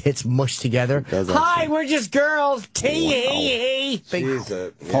big tits mushed together. does Hi, actually. we're just girls. Big She's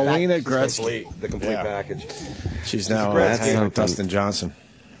a Paulina she's Gretzky. the complete Yeah. package. She's now Gretzky. hanging with Dustin Johnson.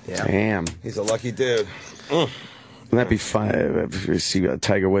 Damn. He's a lucky dude. Wouldn't that be fun if you see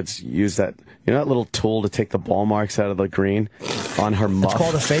Tiger Woods use that, you know, that little tool to take the ball marks out of the green on her muff? It's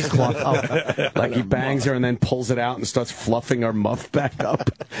called a face cloth. Oh. Like he bangs her and then pulls it out and starts fluffing her muff back up.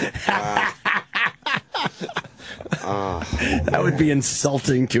 That would be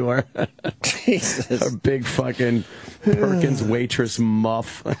insulting to her. Jesus. Her big fucking Perkins waitress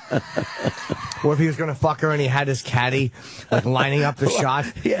muff. Or if he was going to fuck her and he had his caddy, like, lining up the shot.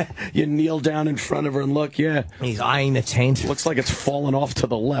 Yeah, you kneel down in front of her and look, yeah. He's eyeing the taint. Looks like it's fallen off to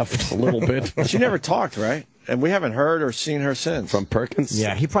the left a little bit. She never talked, right? And we haven't heard or seen her since. From Perkins?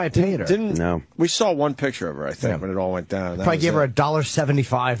 Yeah, he probably paid her. No. We saw one picture of her, I think, when it all went down. Probably gave her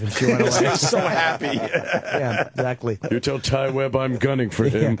 $1.75 and she went away. She was so happy. Yeah, exactly. You tell Ty Webb I'm gunning for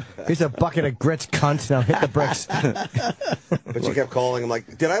him. Yeah. Here's a bucket of grits, cunt. Now hit the bricks. But she kept calling him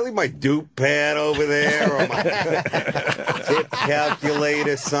like, did I leave my dupe pad over there? Or my tip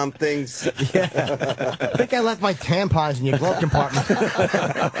calculator somethings? Yeah. I think I left my tampons in your glove compartment.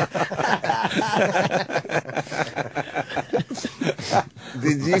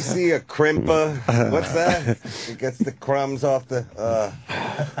 Did you see a crimper? What's that? It gets the crumbs off the...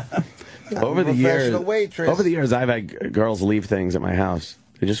 Over the years, I've had girls leave things at my house.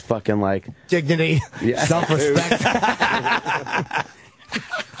 They just fucking like... Dignity, Yeah. self-respect.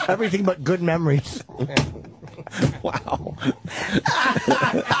 Everything but good memories. Wow.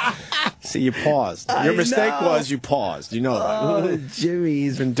 See, you paused. Your mistake was you paused. You know that. Oh,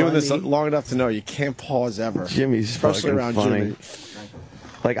 Jimmy's been doing this long enough to know you can't pause ever. Jimmy's especially fucking around funny. Jimmy.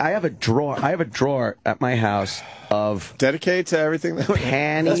 Like I have a drawer at my house of dedicated to everything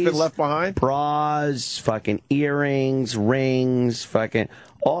panties, that's been left behind, bras, fucking earrings, rings, fucking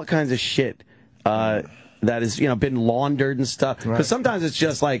all kinds of shit. That has been laundered and stuff. Because sometimes it's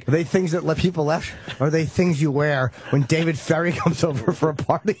just like, are they things that let people left? Or are they things you wear when David Ferry comes over for a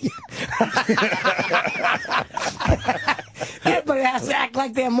party? Everybody has to act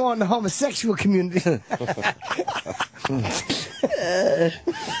like they're more in the homosexual community.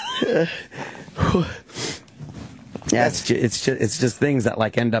 Yeah, it's just things that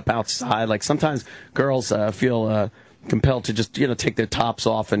like end up outside. Like sometimes girls feel compelled to just take their tops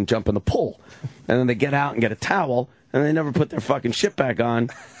off and jump in the pool, and then they get out and get a towel, and they never put their fucking shit back on.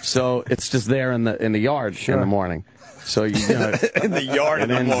 So it's just there in the yard in the morning. So in the yard in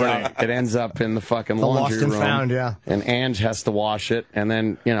the morning, it ends up in the fucking laundry lost and room. found, yeah. And Ange has to wash it, and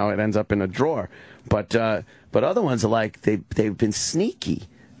then it ends up in a drawer. But other ones are like they've been sneaky.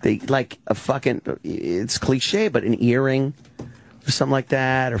 They like a fucking, it's cliche, but an earring or something like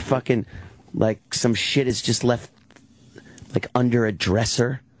that, or fucking like some shit is just left like under a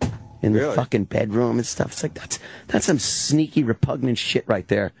dresser in the fucking bedroom and stuff. It's like that's some sneaky, repugnant shit right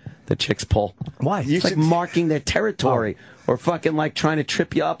there that chicks pull. Why? It's like marking their territory or fucking like trying to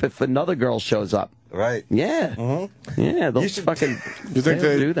trip you up if another girl shows up. Right. Yeah. Mm-hmm. Yeah, those fucking you think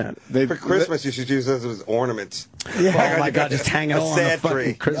they do that. For Christmas, you should use those as ornaments. Yeah. Oh my God, just hanging on the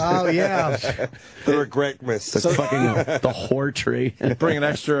fucking Christmas. Oh, yeah. The regretmas. The fucking the whore tree. Bring an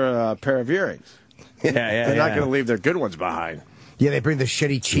extra pair of earrings. Yeah, They're not going to leave their good ones behind. Yeah, they bring the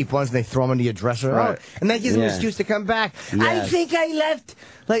shitty, cheap ones and they throw them into your dresser. Right. Oh, and that gives them an excuse to come back. Yes. I think I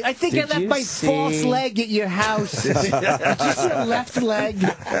left my false leg at your house. Did you see a left leg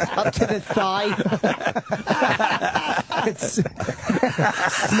up to the thigh? It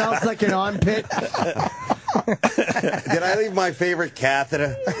smells like an armpit. Did I leave my favorite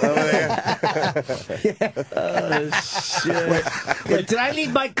catheter over there? Oh, shit. Yeah, did I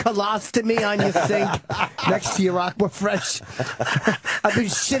leave my colostomy on your sink next to your Aquafresh? I've been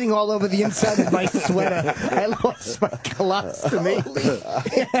shitting all over the inside of my sweater. I lost my colostomy.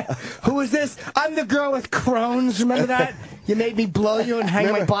 Yeah. Who is this? I'm the girl with Crohn's. Remember that? You made me blow you and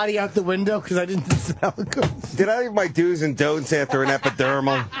hang my body out the window because I didn't smell good. Did I leave my do's and don'ts after an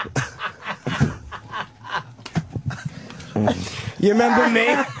epidermal? You remember me?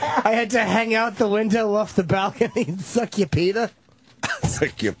 I had to hang out the window off the balcony and suck your Peter.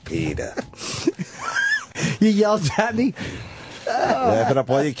 Suck your Peter. You yelled at me. Laugh it up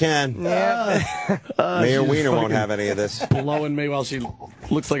while you can. Yeah. Mayor Wiener won't have any of this. Blowing me while she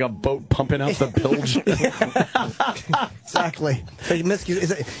looks like a boat pumping out the bilge. Exactly. So you miss,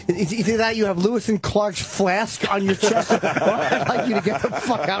 it's either that you have Lewis and Clark's flask on your chest, or I'd like you to get the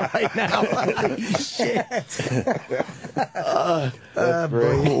fuck out right now. Holy shit.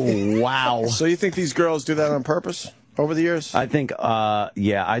 Wow. So you think these girls do that on purpose over the years? I think, I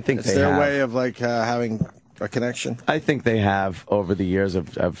think it's they their have. way of like having a connection. I think they have over the years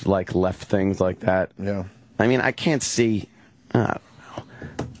of like left things like that. Yeah. I mean, I can't see. I don't know.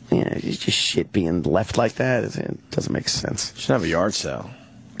 Yeah, just shit being left like that. It doesn't make sense. You should have a yard sale.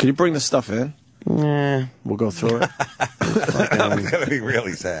 Can you bring the stuff in? Yeah. We'll go through it. I'm going to be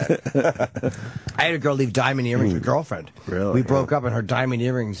really sad. I had a girl leave diamond earrings with a girlfriend. Really? We broke up and her diamond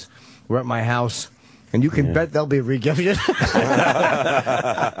earrings were at my house. And you can bet they'll be regifted. What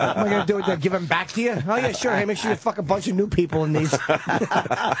am I going to do with that? Give them back to you? Oh, yeah, sure. Hey, make sure you fuck a bunch of new people in these.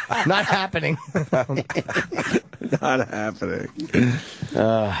 Not happening. Not happening.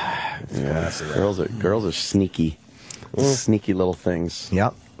 Yeah, girls are sneaky. Sneaky little things.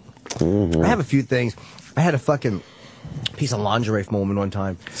 Yep. I have a few things. I had a fucking piece of lingerie from a woman one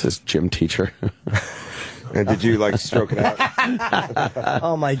time. This is gym teacher. And did you, like, stroke it out?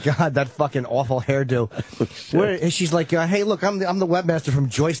 Oh, my God, that fucking awful hairdo. She's like, hey, look, I'm the webmaster from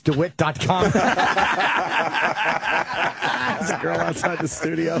JoyceDeWitt.com. There's a girl outside the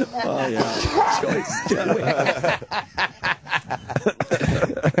studio. Oh, yeah. Joyce DeWitt.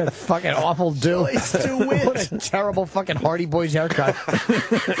 Fucking awful dude. What a terrible fucking Hardy Boys haircut.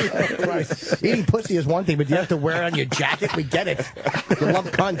 Christ. Eating pussy is one thing, but you have to wear it on your jacket? We get it. You love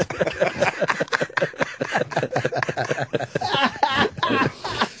cunt.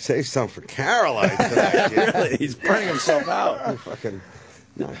 Save some for Caroline tonight. Really? He's burning himself out. I'm fucking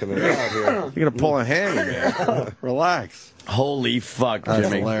knocking it out here. You're going to pull a hammy, man. Relax. Holy fuck, That's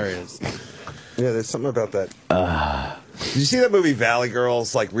Jimmy. hilarious. Yeah, there's something about that. Did you see that movie Valley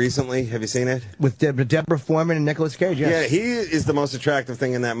Girls, like, recently? Have you seen it? With Deborah Foreman and Nicolas Cage, yes. Yeah, he is the most attractive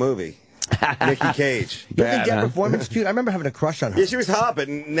thing in that movie. Nicky Cage. You think Deborah Foreman's cute? I remember having a crush on her. Yeah, she was hot, but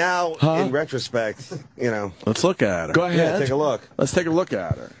now, in retrospect, you know. Let's look at her. Go ahead. Yeah, take a look. Let's take a look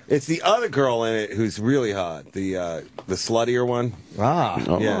at her. It's the other girl in it who's really hot. The sluttier one. Ah.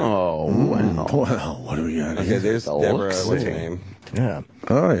 Yeah. Oh, wow. Well, what do we got Okay, here? there's Deborah. What's her name? Yeah.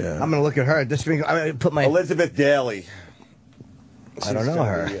 Oh, yeah. I'm going to look at her. I put my... Elizabeth Daly. I don't know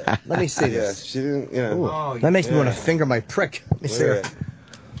her. Let me see Yeah, this. she didn't, you know. That makes me want to finger my prick. Let me see her.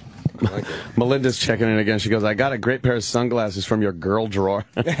 Like it. Melinda's checking in again. She goes, I got a great pair of sunglasses from your girl drawer.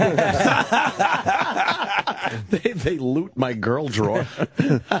 They loot my girl drawer.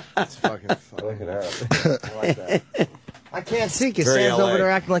 That's fucking fun. Look at her. I like that. I can't see because Very Sam's LA. over there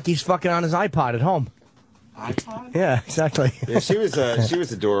acting like he's fucking on his iPod at home. iPod? Yeah, exactly. Yeah, she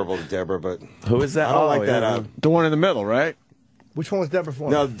was adorable, Deborah, but Who is that? I don't like yeah. that. The one in the middle, right? Which one was Deborah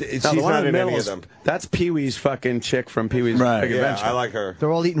Foreman? No, No, she's the one not in the in any middle of is- them. That's Pee-wee's fucking chick from Pee-wee's Right. Big Yeah, Adventure. I like her.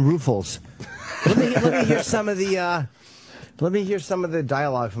 They're all eating Ruffles. Let me hear some of the. Let me hear some of the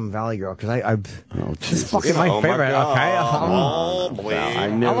dialogue from Valley Girl because this is fucking my Oh, favorite. God. Okay. Oh, boy. I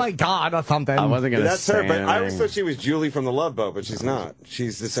knew. Oh my God, or something. I wasn't going to That's say her, but I always anything. thought she was Julie from the Love Boat, but she's not.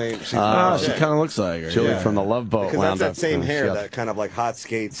 She's the same. She's Oh, the she chick. kind of looks like her. Julie yeah. from the Love Boat Because wound that's that up. same she hair, had- that kind of like hot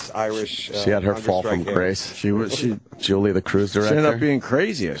skates, Irish. She had her fall from understrike hair. grace. She Julie, the cruise She director. ended up being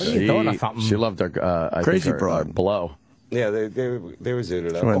crazy. I think. you doing or something? She loved her. I Crazy think her, broad. blow. Yeah, they were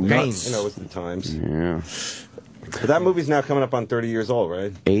zooted up. went You nuts. know, it was the times. Yeah. But that movie's now coming up on 30 years old,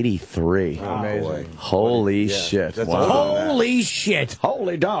 right? 83. Amazing. Boy. Holy Yeah, shit. that's Wow. older than that. Holy shit!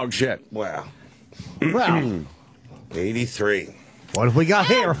 Holy dog shit. Wow. Well, 83. what have we got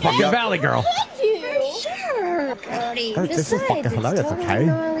here? Fucking Valley Girl. Sure, Cody. This is fucking hilarious, okay?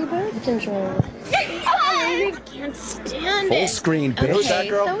 Early birth control. I can't stand Full it. screen, bitch. Who's that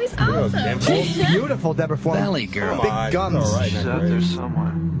girl? So he's awesome. Beautiful, Deborah Foreman. Valley Girl. Big gums. There's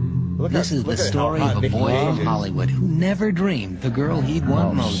someone. This is the story of a boy from Hollywood who never dreamed the girl he'd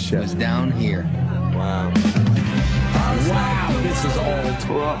want most was down here. Wow. Wow, this is old.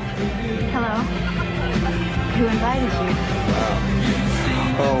 Hello. Who invited you?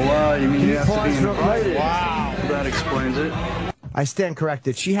 Oh, wow. You mean you have to Pause be real quick. invited? Wow. That explains it. I stand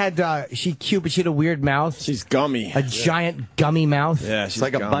corrected. She had, she cute, but she had a weird mouth. She's gummy. A giant gummy mouth. Yeah, It's she's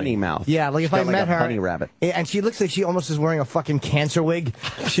like a gummy. bunny mouth. Yeah, like if She's I got met like a her, bunny rabbit. and she looks like she almost is wearing a fucking cancer wig.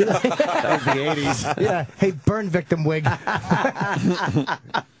 She, That was the 80s. yeah, hey, burn victim wig.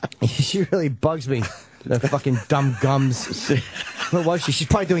 She really bugs me. The fucking dumb gums. Where was she? She's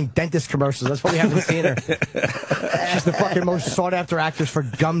probably doing dentist commercials. That's why we haven't seen her. She's the fucking most sought after actress for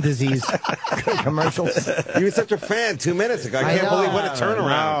gum disease commercials. You were such a fan 2 minutes ago. I I can't know. believe what a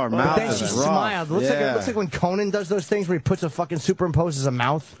turnaround. Her But mouth then is she rough. smiled. Looks like when Conan does those things where he puts a fucking superimposes a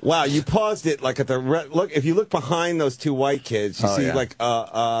mouth. Wow, you paused it like at the look. If you look behind those two white kids, you Oh, see yeah. like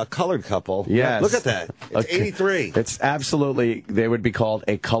a colored couple. Yes. Look at that. It's Okay. 83. It's absolutely, they would be called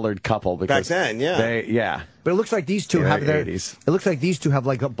a colored couple. Because then, yeah. Yeah. But it looks like these two Yeah, have their. 80s. It looks like these two have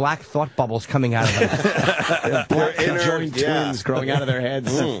like black thought bubbles coming out of them. They're inner, Conjoined twins growing out of their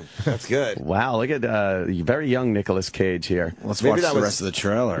heads. That's good. Wow, look at very young Nicolas Cage here. Let's Maybe watch that the was- rest of the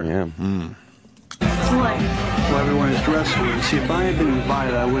trailer. Yeah. Well, everyone is dressed for it. See, if I had been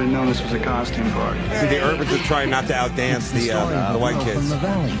invited, I would have known this was a costume party. See, the Urbans are trying not to outdance the white Girl kids. from the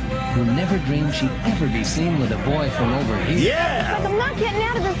valley who never dreamed she'd ever be seen with a boy from over here. Yeah. I'm not getting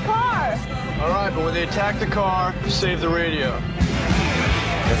out of this car. All right, but when they attack the car, save the radio.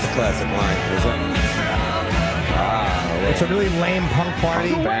 That's a classic line, isn't it? It's a really lame punk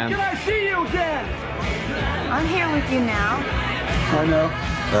party. I see you again? I'm here with you now. I know.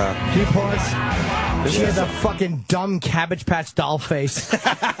 Can you pause? She has a fucking dumb Cabbage Patch doll face.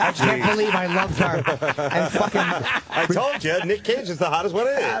 I can't believe I loved her. And fucking, I told you, Nick Cage is the hottest one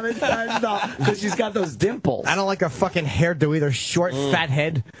in it. Cabbage Patch doll. Because she's got those dimples. I don't like her fucking hairdo either. Short, fat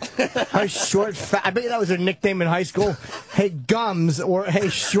head. Her short, fat. I bet that was her nickname in high school. Hey, Gums, or hey,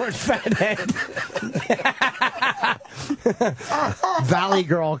 short, fat head. Valley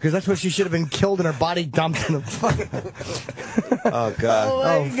Girl, because that's what she should have been killed and her body dumped in the fucking. Oh, God.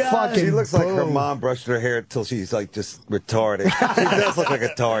 Oh, fucking. She looks like her mom brushed her hair until she's like just retarded. She does look like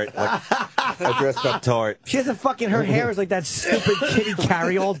a tart, like a dressed up tart. She has a fucking, her hair is like that stupid Kitty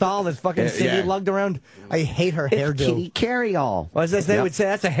Carryall doll that fucking Cindy lugged around. I hate her hairdo. Kitty Carryall. Well, as they would say,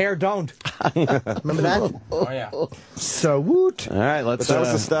 that's a hair don't. Remember that? Oh, yeah. So, woot. All right, let's. But that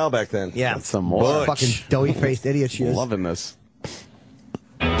was the style back then. Yeah. That's some more. Fucking doughy-faced idiot she is. Loving this.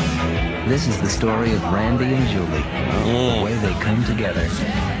 This is the story of Randy and Julie. The way they come together.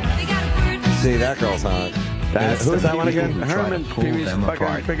 See, that girl's hot. Who's that one again? Herman pull Pee-wee's them fucking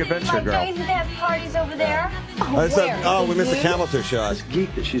apart. Big Adventure Girl. Guys, they have parties over there. We missed the camel toe shot.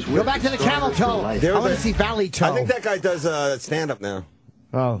 Geek that she's Go back to the camel toe. I There was want a- to see Valley Toe. I think that guy does stand-up now.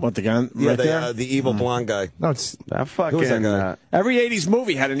 Oh. What, the guy Yeah, right there? the evil blonde guy. No, it's... That fucking. Who's that guy? Every 80s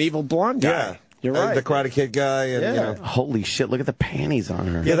movie had an evil blonde guy. Yeah. You're right. The Karate Kid guy. And, Yeah. you know. Holy shit! Look at the panties on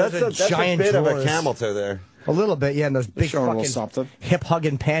her. Yeah, that's those a are giant bit of a drawers. camel toe there. A little bit, yeah, and those big showing a little fucking something.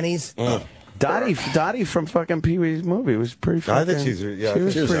 hip-hugging panties. Dottie from fucking Pee Wee's movie was pretty I fucking. think she's she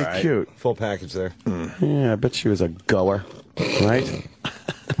was was pretty all right. cute. full package there. Yeah, I bet she was a goer, right?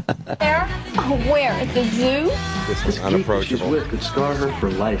 There? Oh, where? At the zoo? This was This geek that she's unapproachable. with could scar her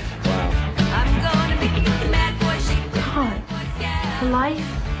for life. God. For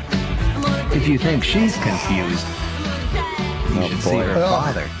life? If you think she's confused, you should see her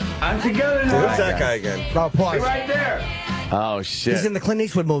father. I'm together now. Who's that guy again? Oh, pause. Right there. Oh shit! He's in the Clint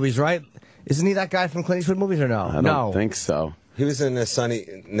Eastwood movies, right? Isn't he that guy from Clint Eastwood movies or no? I don't think so. He was in Sonny.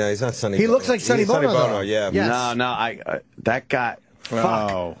 No, he's not Sonny. He Bono. looks like Sonny He's Bono, though. yeah. Yes. No, that guy. Fuck.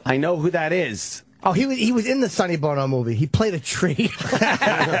 Oh. I know who that is. Oh, he was in the Sonny Bono movie. He played a tree.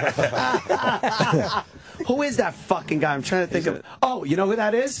 Who is that fucking guy? I'm trying to think of. Oh, you know who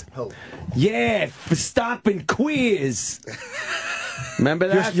that is? Who? Yeah, for stopping quiz. Remember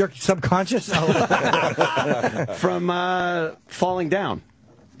that? You're subconscious? Oh. From Falling Down.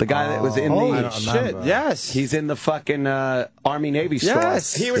 The guy that was in Holy the shit, yes. He's in the fucking Army Navy store.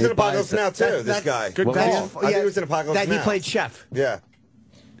 Yes. He was in Apocalypse Now too. This guy. Good What call. was- I think he was in Apocalypse That Now. he played chef. Yeah.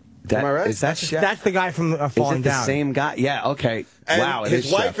 That, Am I right? Is that Chef? That's the guy from Is Falling it the Down. same guy? Yeah, okay. And wow, it his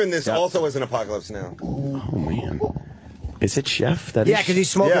is wife Chef. in this Yep. also was in Apocalypse Now. Oh, man. Is it Chef? That Yeah, is because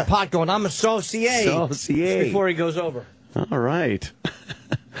he's smoking Yeah. pot going, I'm associate. Associate. Before he goes over. All right.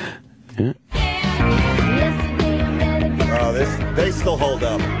 Yeah. Oh, they still hold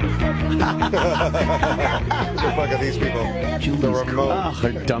up. The fuck are these people? The Julie's remote. Oh,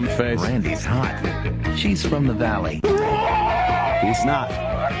 her dumb face. Randy's hot. She's from the valley. He's not.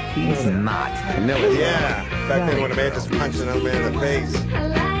 He's not. I knew it. Yeah. Back then when a man just punched another man in the face.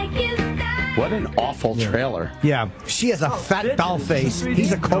 What an awful trailer. Yeah. She has a fat doll face.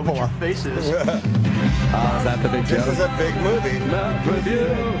 He's a Coppola. Faces. Oh, is that the big This joke? is a big movie.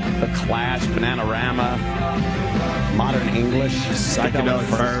 The Clash, Bananarama, Modern English, Psychedelic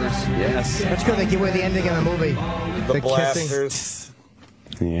Furs. Yes. That's good. They give away the ending of the movie. The kissing. Blasters.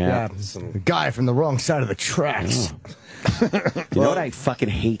 Yeah. The guy from the wrong side of the tracks. You know what I fucking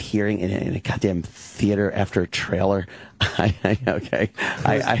hate hearing in a goddamn theater after a trailer? I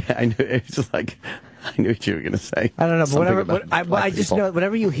knew it's just like I knew what you were gonna say. I don't know, but Something whatever. about I black just people. know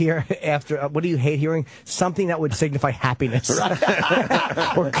whatever you hear after. What do you hate hearing? Something that would signify happiness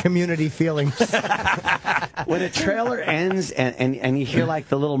or community feelings. When a trailer ends and you hear like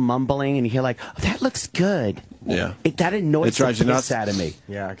the little mumbling and you hear like, oh, that looks good. Yeah. That annoys It drives the you piss nuts? out of me.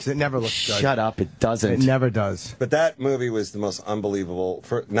 Yeah, because it never looks good. Shut up, it doesn't. It never does. But that movie was the most unbelievable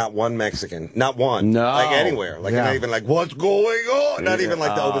for not one Mexican, not one, No. like anywhere, like Yeah. not even like what's going on, not even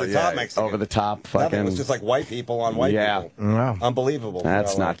like the over the top Mexican. Over the top Nothing. fucking. It was just like white people on white Yeah. people. Wow. Unbelievable.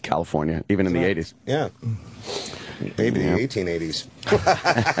 That's You know, not California, even in the 80s. Yeah. Maybe the 1880s.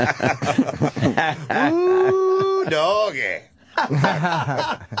 Ooh, doggy.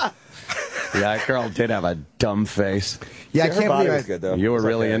 Yeah, that girl did have a dumb face. Yeah, I Her can't body believe was good though. You were It was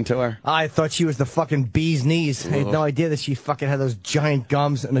really okay. into her? I thought she was the fucking bee's knees. I had no idea that she fucking had those giant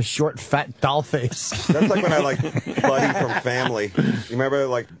gums and a short, fat doll face. That's like when I like Buddy from Family. You remember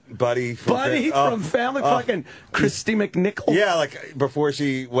like Buddy from From Family, fucking Christy McNichol. Yeah, like before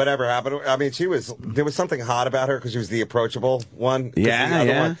she whatever happened. I mean, there was something hot about her because she was the approachable one. 'Cause Yeah, the other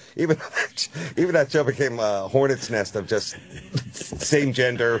yeah. one, even that show became a hornet's nest of just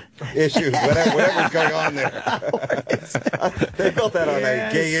same-gender issues, whatever's going on there. They built that on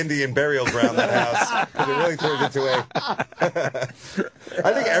a gay Indian burial ground, that house, because it really turned into a...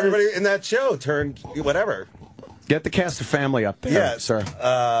 I think everybody in that show turned whatever. Get the cast of Family up there, sir.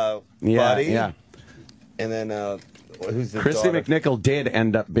 Buddy. Yeah. And then, who's the Christy daughter? McNichol did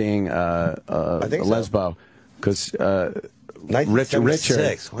end up being a lesbo, because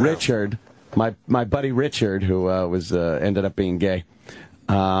Richard, my buddy Richard, who was ended up being gay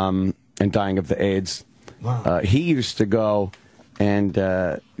and dying of the AIDS. Wow. He used to go and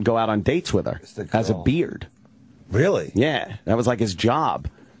go out on dates with her as a beard. Really? Yeah, that was like his job,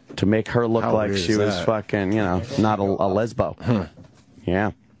 to make her look like she was fucking, not a lesbo. Huh.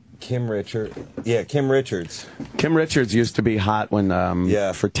 Yeah. Kim Richards. Yeah, Kim Richards. Kim Richards used to be hot when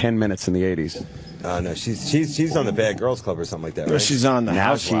for 10 minutes in the 80s. No, she's on the Bad Girls Club or something like that, right? She's on the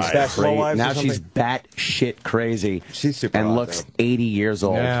now Housewives. She's bat-shit crazy. She's super and hot, looks though. 80 years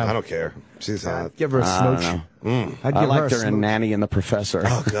old. Yeah. I don't care. She's hot. Give her a smooch. I liked her in Nanny and the Professor.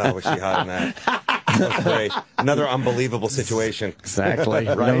 Oh, God, was she hot in that? That was great. Another unbelievable situation. Exactly.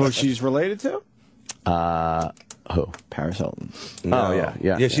 You know who she's related to? Who? Paris Hilton. No. Oh,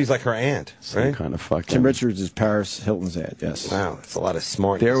 yeah. Yeah, she's like her aunt, right? Kind of fucking. Kim Richards is Paris Hilton's aunt, yes. Wow, that's a lot of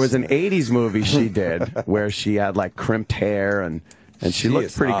smartness. There was an 80s movie she did where she had like crimped hair and she looked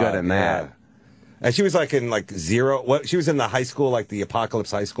is pretty hot, good in that. yeah. And she was like in like Zero. What? She was in the high school, like the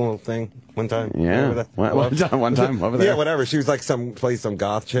Apocalypse High School thing one time. Yeah. Remember that? One time over there. Yeah, whatever. She was like some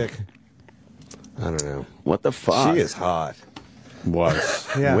goth chick. I don't know. What the fuck? She is hot. Was.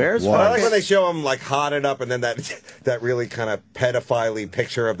 Yeah. Where's I like when they show them like hotted up, and then that really kind of pedophile-y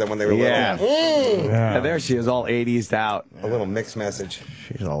picture of them when they were Yeah. little. Yeah, there she is, all 80s out. A little mixed message.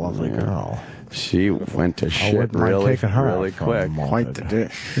 She's a lovely girl. She went to shit wouldn't mind really taking her really out for a quick. moment. Quite the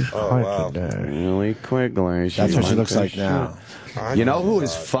dish. Quite wow. the day. Really quickly. That's what she went looks to like shit. now. You know who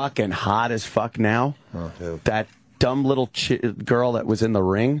is fucking hot as fuck now? That dumb little girl that was in the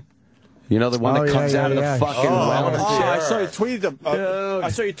ring. You know, the one that comes out of the fucking well. I saw you tweet I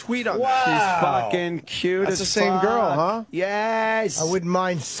saw you tweet on that. She's fucking cute That's as the same fuck. girl, huh? Yes. I wouldn't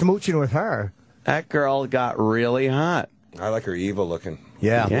mind smooching with her. That girl got really hot. I like her evil looking.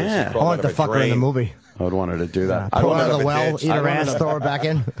 Yeah. Yeah. I want to fuck her in the movie. I would want her to do that. Pull her out of the a well, ditch. eat I her want ass, her to- throw her back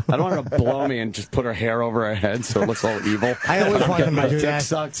in. I don't want her to blow me and just put her hair over her head so it looks all evil. I always wanted Get to my do dick that.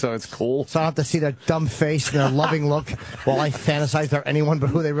 sucked so it's cool. So I don't have to see their dumb face and their loving look while I fantasize they're anyone but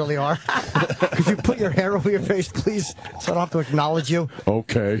who they really are. Could you put your hair over your face, please, so I don't have to acknowledge you?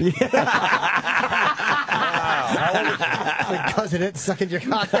 Okay. Like cousin it, sucking your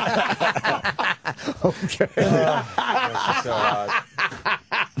cock. Okay. So hot.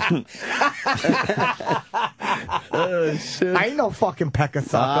 I ain't no fucking pecker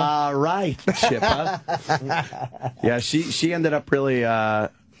sucker. All right, Chippa. Yeah, she ended up really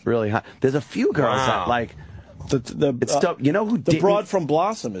really hot. There's a few girls that like it's dope. You know who The didn't? broad from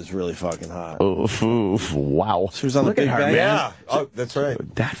Blossom is really fucking hot. Oof, wow. She was on Look the at Big her, Bang. man. Yeah. Oh, that's right.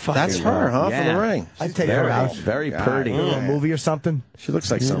 That fucking That's her, huh? yeah. For the ring. I'd take Very, her out. very pretty. A little movie or something. She looks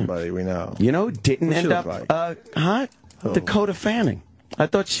like somebody we know. You know who didn't Who'd she end up look like? hot? Dakota Fanning. I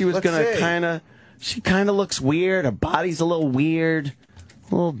thought she was Let's gonna see. she kind of looks weird. Her body's a little weird,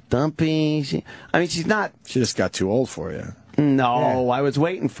 a little dumpy. She's not. She just got too old for you. No, I was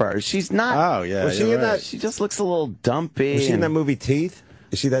waiting for her. She's not. Oh, yeah. Was she you're in right. that? She just looks a little dumpy. Was she in and- that movie Teeth?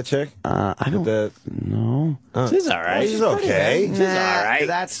 Is she that chick? I don't know. She's all right. She's okay. She's all right.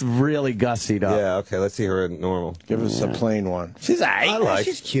 That's really gussied up. Yeah. Okay. Let's see her in normal. Give us a plain one. She's all right. I like.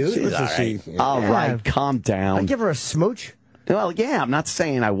 She's cute. She's all right. All right, calm down. I'd give her a smooch. Well, yeah, I'm not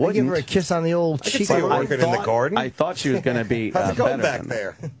saying I I'd wouldn't. give her a kiss on the old I could cheek. see her I working in the garden. I thought she was going to be How's it going better back than-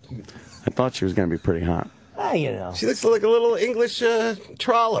 there? I thought she was going to be pretty hot. You know. She looks like a little English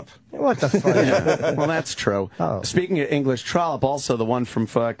trollop. What the fuck? Yeah, well, that's true. Oh. Speaking of English trollop, also the one from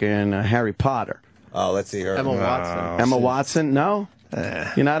fucking Harry Potter. Oh, let's see her. Emma Watson. Emma Watson? No?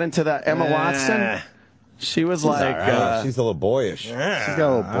 You're not into that Emma Watson? She was like... She's a little boyish. She's got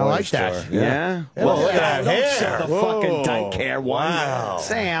a little I like boyish to that. her. yeah? Well, look at that don't hair. show the fucking dyke hair one. Wow.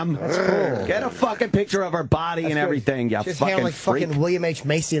 Sam, get a fucking picture of her body and everything, you She's hair fucking like freak. fucking William H.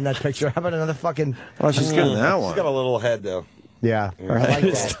 Macy in that picture. How about another fucking... Oh, she's good in that She's one. got a little head though. Yeah. I like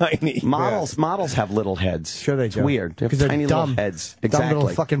It's that. tiny. Models have little heads. Sure they do. It's weird. They have 'Cause they're tiny dumb. little heads. Dumb Exactly. little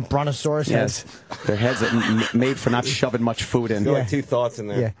fucking brontosaurus Yes. heads. Their heads are made for not shoving much food in. Got like two thoughts in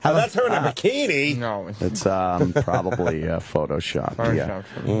there. Yeah. Oh, that's her in a bikini. No. It's probably photoshopped. Yeah.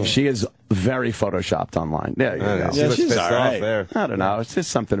 Photoshopped. She is very photoshopped online. There you go. She looks she's pissed all off right. there. I don't know. It's just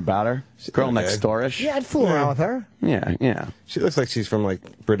something about her. Girl okay. next door-ish. Yeah, I'd fool around with her. Yeah, yeah. She looks like she's from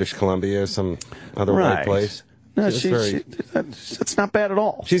like British Columbia or some other Right. white place. No, that's not bad at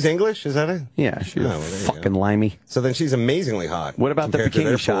all. She's English, is that it? Yeah, she's well, fucking limey. So then she's amazingly hot. What about the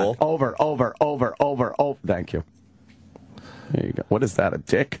bikini shot? Pool. Over. Thank you. There you go. What is that, a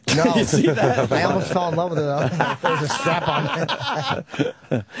dick? No. You see that? I almost fell in love with it, though. There was a strap on it.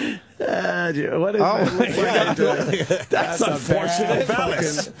 What is that? That's unfortunate.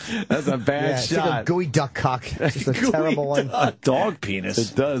 That's a bad shot. It's like a gooey duck cock. It's just a terrible one. Dog penis.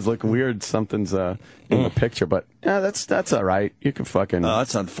 It does look weird. Something's in the picture, but yeah, that's all right. You could fucking. Oh,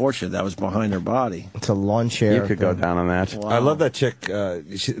 that's unfortunate. That was behind her body. It's a lawn chair. You could go down on that. Wow. I love that chick.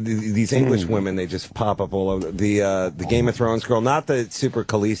 These English women, they just pop up all over. The Game of Thrones girl, not the super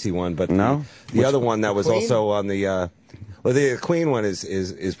Khaleesi one, but the other one that was also on the. Well, the Queen one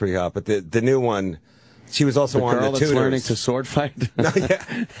is pretty hot, but the new one. She was also on the Tudors. That's learning to sword fight. No,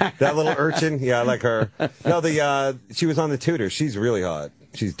 yeah. That little urchin, yeah, I like her. No, she was on the Tudors. She's really hot.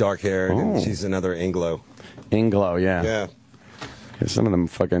 She's dark haired, and she's another Anglo. Anglo, yeah. Yeah. Some of them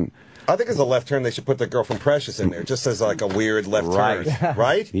fucking. I think as a left turn, they should put the girl from Precious in there, just as like a weird left turn,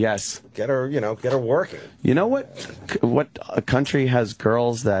 right? Yes. Get her, get her working. You know what a country has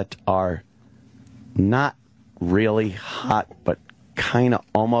girls that are not really hot, but kind of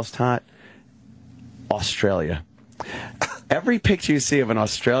almost hot? Australia. Every picture you see of an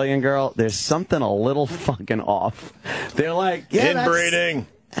Australian girl, there's something a little fucking off. They're like, yeah, inbreeding.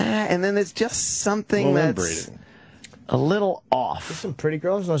 And then there's just something that's a little off. There's some pretty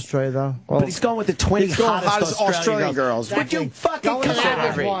girls in Australia, though. But he's going with the 20 hottest Australian girls. Exactly. Would you fucking go come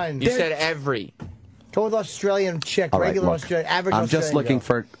average on? one. You said every. Go with Australian chick, All right, regular look, Australian, average I'm Australian just looking girl.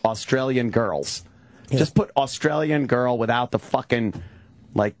 for Australian girls. Yeah. Just put Australian girl without the fucking,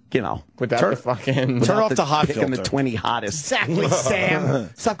 without the fucking. Turn off the hot picking filter. the 20 hottest. Exactly, Sam.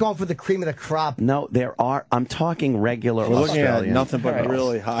 Stop going for the cream of the crop. No, I'm talking regular We're looking Australian. at nothing but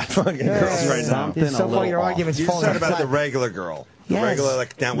really hot fucking girls right now. So far, your argument's You falling said about apart. the regular girl. The Yes. regular,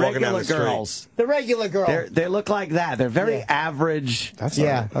 walking down the street. girls. The regular girl. They look like that. They're very average. That's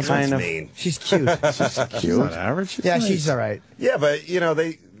kind of mean. She's cute. She's not average. Yeah, she's all right. Yeah, but,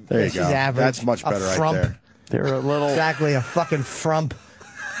 they... There you She's go. average. That's much better A right there. They're a little. Exactly, a fucking frump.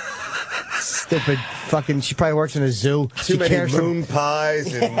 Stupid fucking. She probably works in a zoo. Too many moon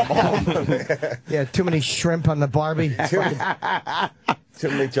pies and... Yeah, too many shrimp on the Barbie. Too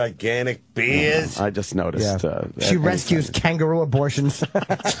many gigantic beers. I just noticed. Yeah. She rescues kangaroo abortions.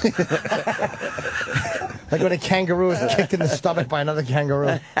 Like when a kangaroo is kicked in the stomach by another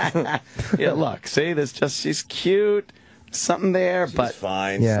kangaroo. Yeah, look, see, she's cute. Something there, but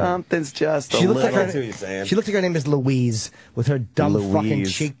fine. Yeah. Something's just She a looks little. like she looks like her name is Louise with her dumb fucking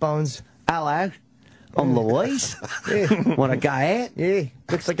Louise. cheekbones. Hello, I'm Louise. Want to go out? Yeah,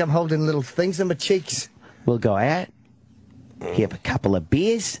 looks like I'm holding little things in my cheeks. We'll go out, have a couple of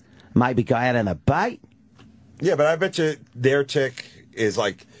beers, maybe go out on a boat. Yeah, but I bet you their chick is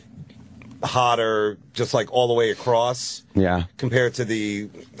like hotter, just like all the way across. Yeah. Compared to the,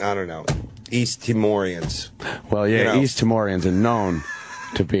 I don't know, East Timorians. Well, yeah, East Timorians are known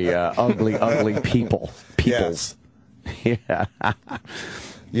to be ugly peoples. Yeah.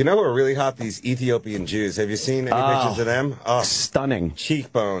 You know who are really hot? These Ethiopian Jews. Have you seen any pictures of them? Oh, stunning.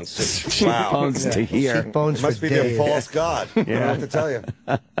 Cheekbones. Just, Cheekbones to here. Cheekbones It must for be their days. false god. I don't know what to tell you.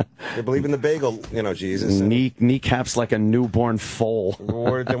 They believe in the bagel, Jesus. Kneecaps like a newborn foal.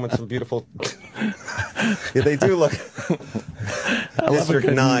 Rewarded them with some beautiful... Yeah, they do look... District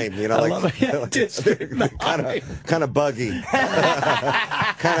 9, District 9. Kind of buggy.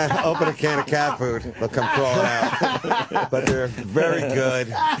 Kind of open a can of cat food. They'll come crawling out. But they're very good.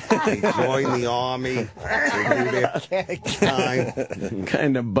 They join the army. They do their time.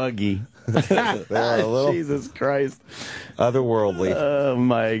 Kind of buggy. They're a little Jesus Christ. otherworldly. Oh,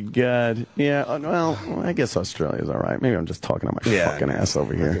 my God. Yeah, well, I guess Australia's all right. Maybe I'm just talking on my fucking ass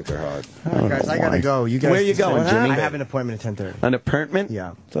over here. I think they're hard. All right, guys, I gotta go. You guys, Where are you going, Jimmy? I have an appointment at 10:30. An appointment?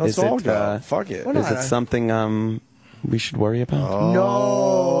 Yeah. So let's all go. Fuck it. Is it something we should worry about?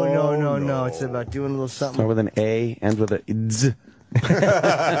 No. It's about doing a little something. Start with an A, ends with a Z.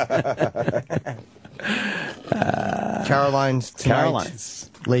 Caroline's tonight. Caroline's.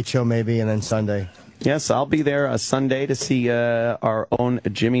 Late show maybe, and then Sunday. Yes, I'll be there Sunday to see our own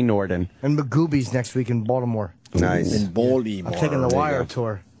Jimmy Norden. And Magoobies next week in Baltimore. Nice. In Baltimore. I'm taking the Wire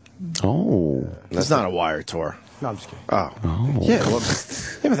tour. Oh. That's not a Wire tour. No, I'm just kidding. Oh. Yeah,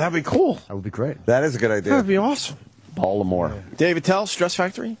 but that'd be cool. That would be great. That is a good idea. That'd be awesome. Baltimore. Dave Attell, Stress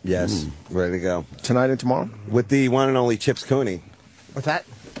Factory. Yes. Ready to go. Tonight and tomorrow. With the one and only Chips Cooney. What's that?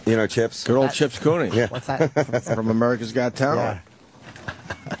 You know Chips? Good old Chips Cooney. Yeah. What's that? From America's Got Talent.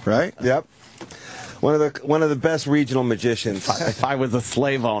 Right? Yep. One of the best regional magicians. If I was a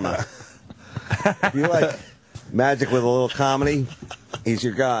slave owner. If you like Magic with a little comedy. He's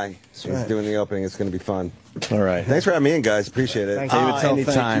your guy. So he's doing the opening. It's going to be fun. All right. Thanks for having me in, guys. Appreciate it. David Tell,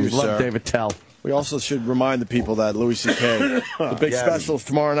 anytime. thank you, Love sir. David Tell. We also should remind the people that Louis C.K. the big specials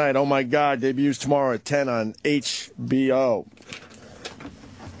tomorrow night. Oh my God! Debuts tomorrow at 10 on HBO.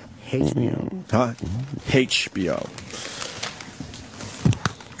 HBO. Huh? HBO.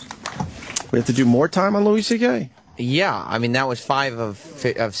 We have to do more time on Louis C.K.? Yeah, I mean, that was 5 of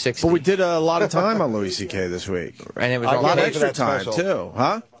 60. But we did a lot of time on Louis C.K. this week. And it was a lot of wait for extra that time, special. too.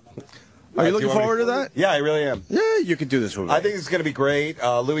 Huh? Are you looking forward to that? Yeah, I really am. Yeah, you could do this with me. I think it's going to be great.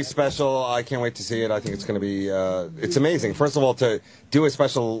 Louis' special, I can't wait to see it. I think it's going to be, it's amazing. First of all, to do a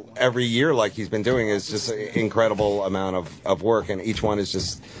special every year like he's been doing is just an incredible amount of work, and each one is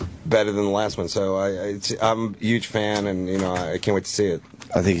just better than the last one. So I'm a huge fan, and, I can't wait to see it.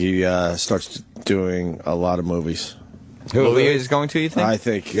 I think he starts doing a lot of movies. Louis is going to, you think? I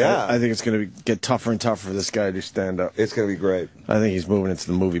think. Yeah. I think it's going to get tougher and tougher for this guy to stand up. It's going to be great. I think he's moving into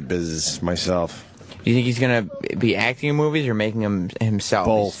the movie business myself. Do you think he's going to be acting in movies or making them himself?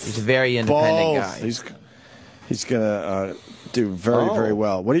 Both. He's a very independent guy. He's going to do very, very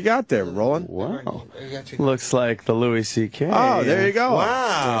well. What do you got there, Roland? Wow. Looks like the Louis C.K. Oh, there you go.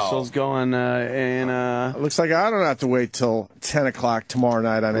 Wow. Special's going in. Looks like I don't have to wait till 10 o'clock tomorrow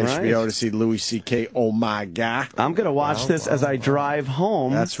night on HBO to see Louis C.K. Oh, my God. I'm going to watch this as I drive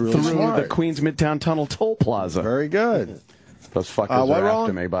home That's really through smart. the Queens Midtown Tunnel Toll Plaza. Very good. Those fuckers what, are after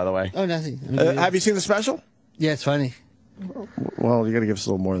Roland? me, by the way. Oh, nothing. Have you seen the special? Yeah, it's funny. Well, you got to give us a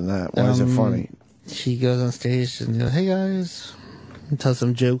little more than that. Why is it funny? She goes on stage and goes, "Hey guys," and tells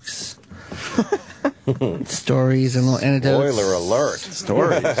some jokes, stories, and little anecdotes. Spoiler alert.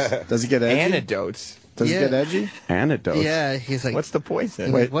 Stories. Does it get edgy? Anecdotes. Does it get edgy? Anecdotes. Yeah, he's like, What's the point then?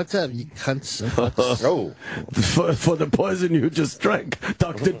 he's like, "What's up, you cunts and fucks?" Oh. For the poison you just drank,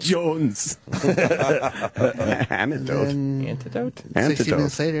 Dr. Jones. Antidote. And Antidote? 60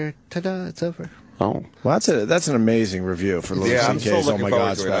 minutes Antidote. later, ta-da, it's over. Oh. Well, that's an amazing review for Louis Yeah, I'm C.K.'s still Oh My looking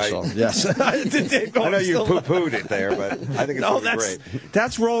God forward to it. special. Yes. I know you poo-pooed it there, but I think it's No, going to be great.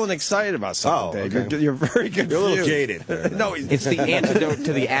 that's rolling excited about something, Oh, Dave. okay. You're very good. You're a little jaded there. No, It's the antidote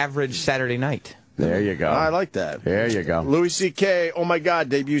to the average Saturday night. There you go. I like that. There you go. Louis C.K. Oh My God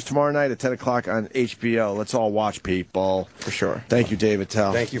debuts tomorrow night at 10 o'clock on HBO. Let's all watch, people. For sure. Thank you, David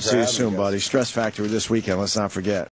Tell. Thank you for See you having me, soon, guys. buddy. Stress Factory this weekend. Let's not forget.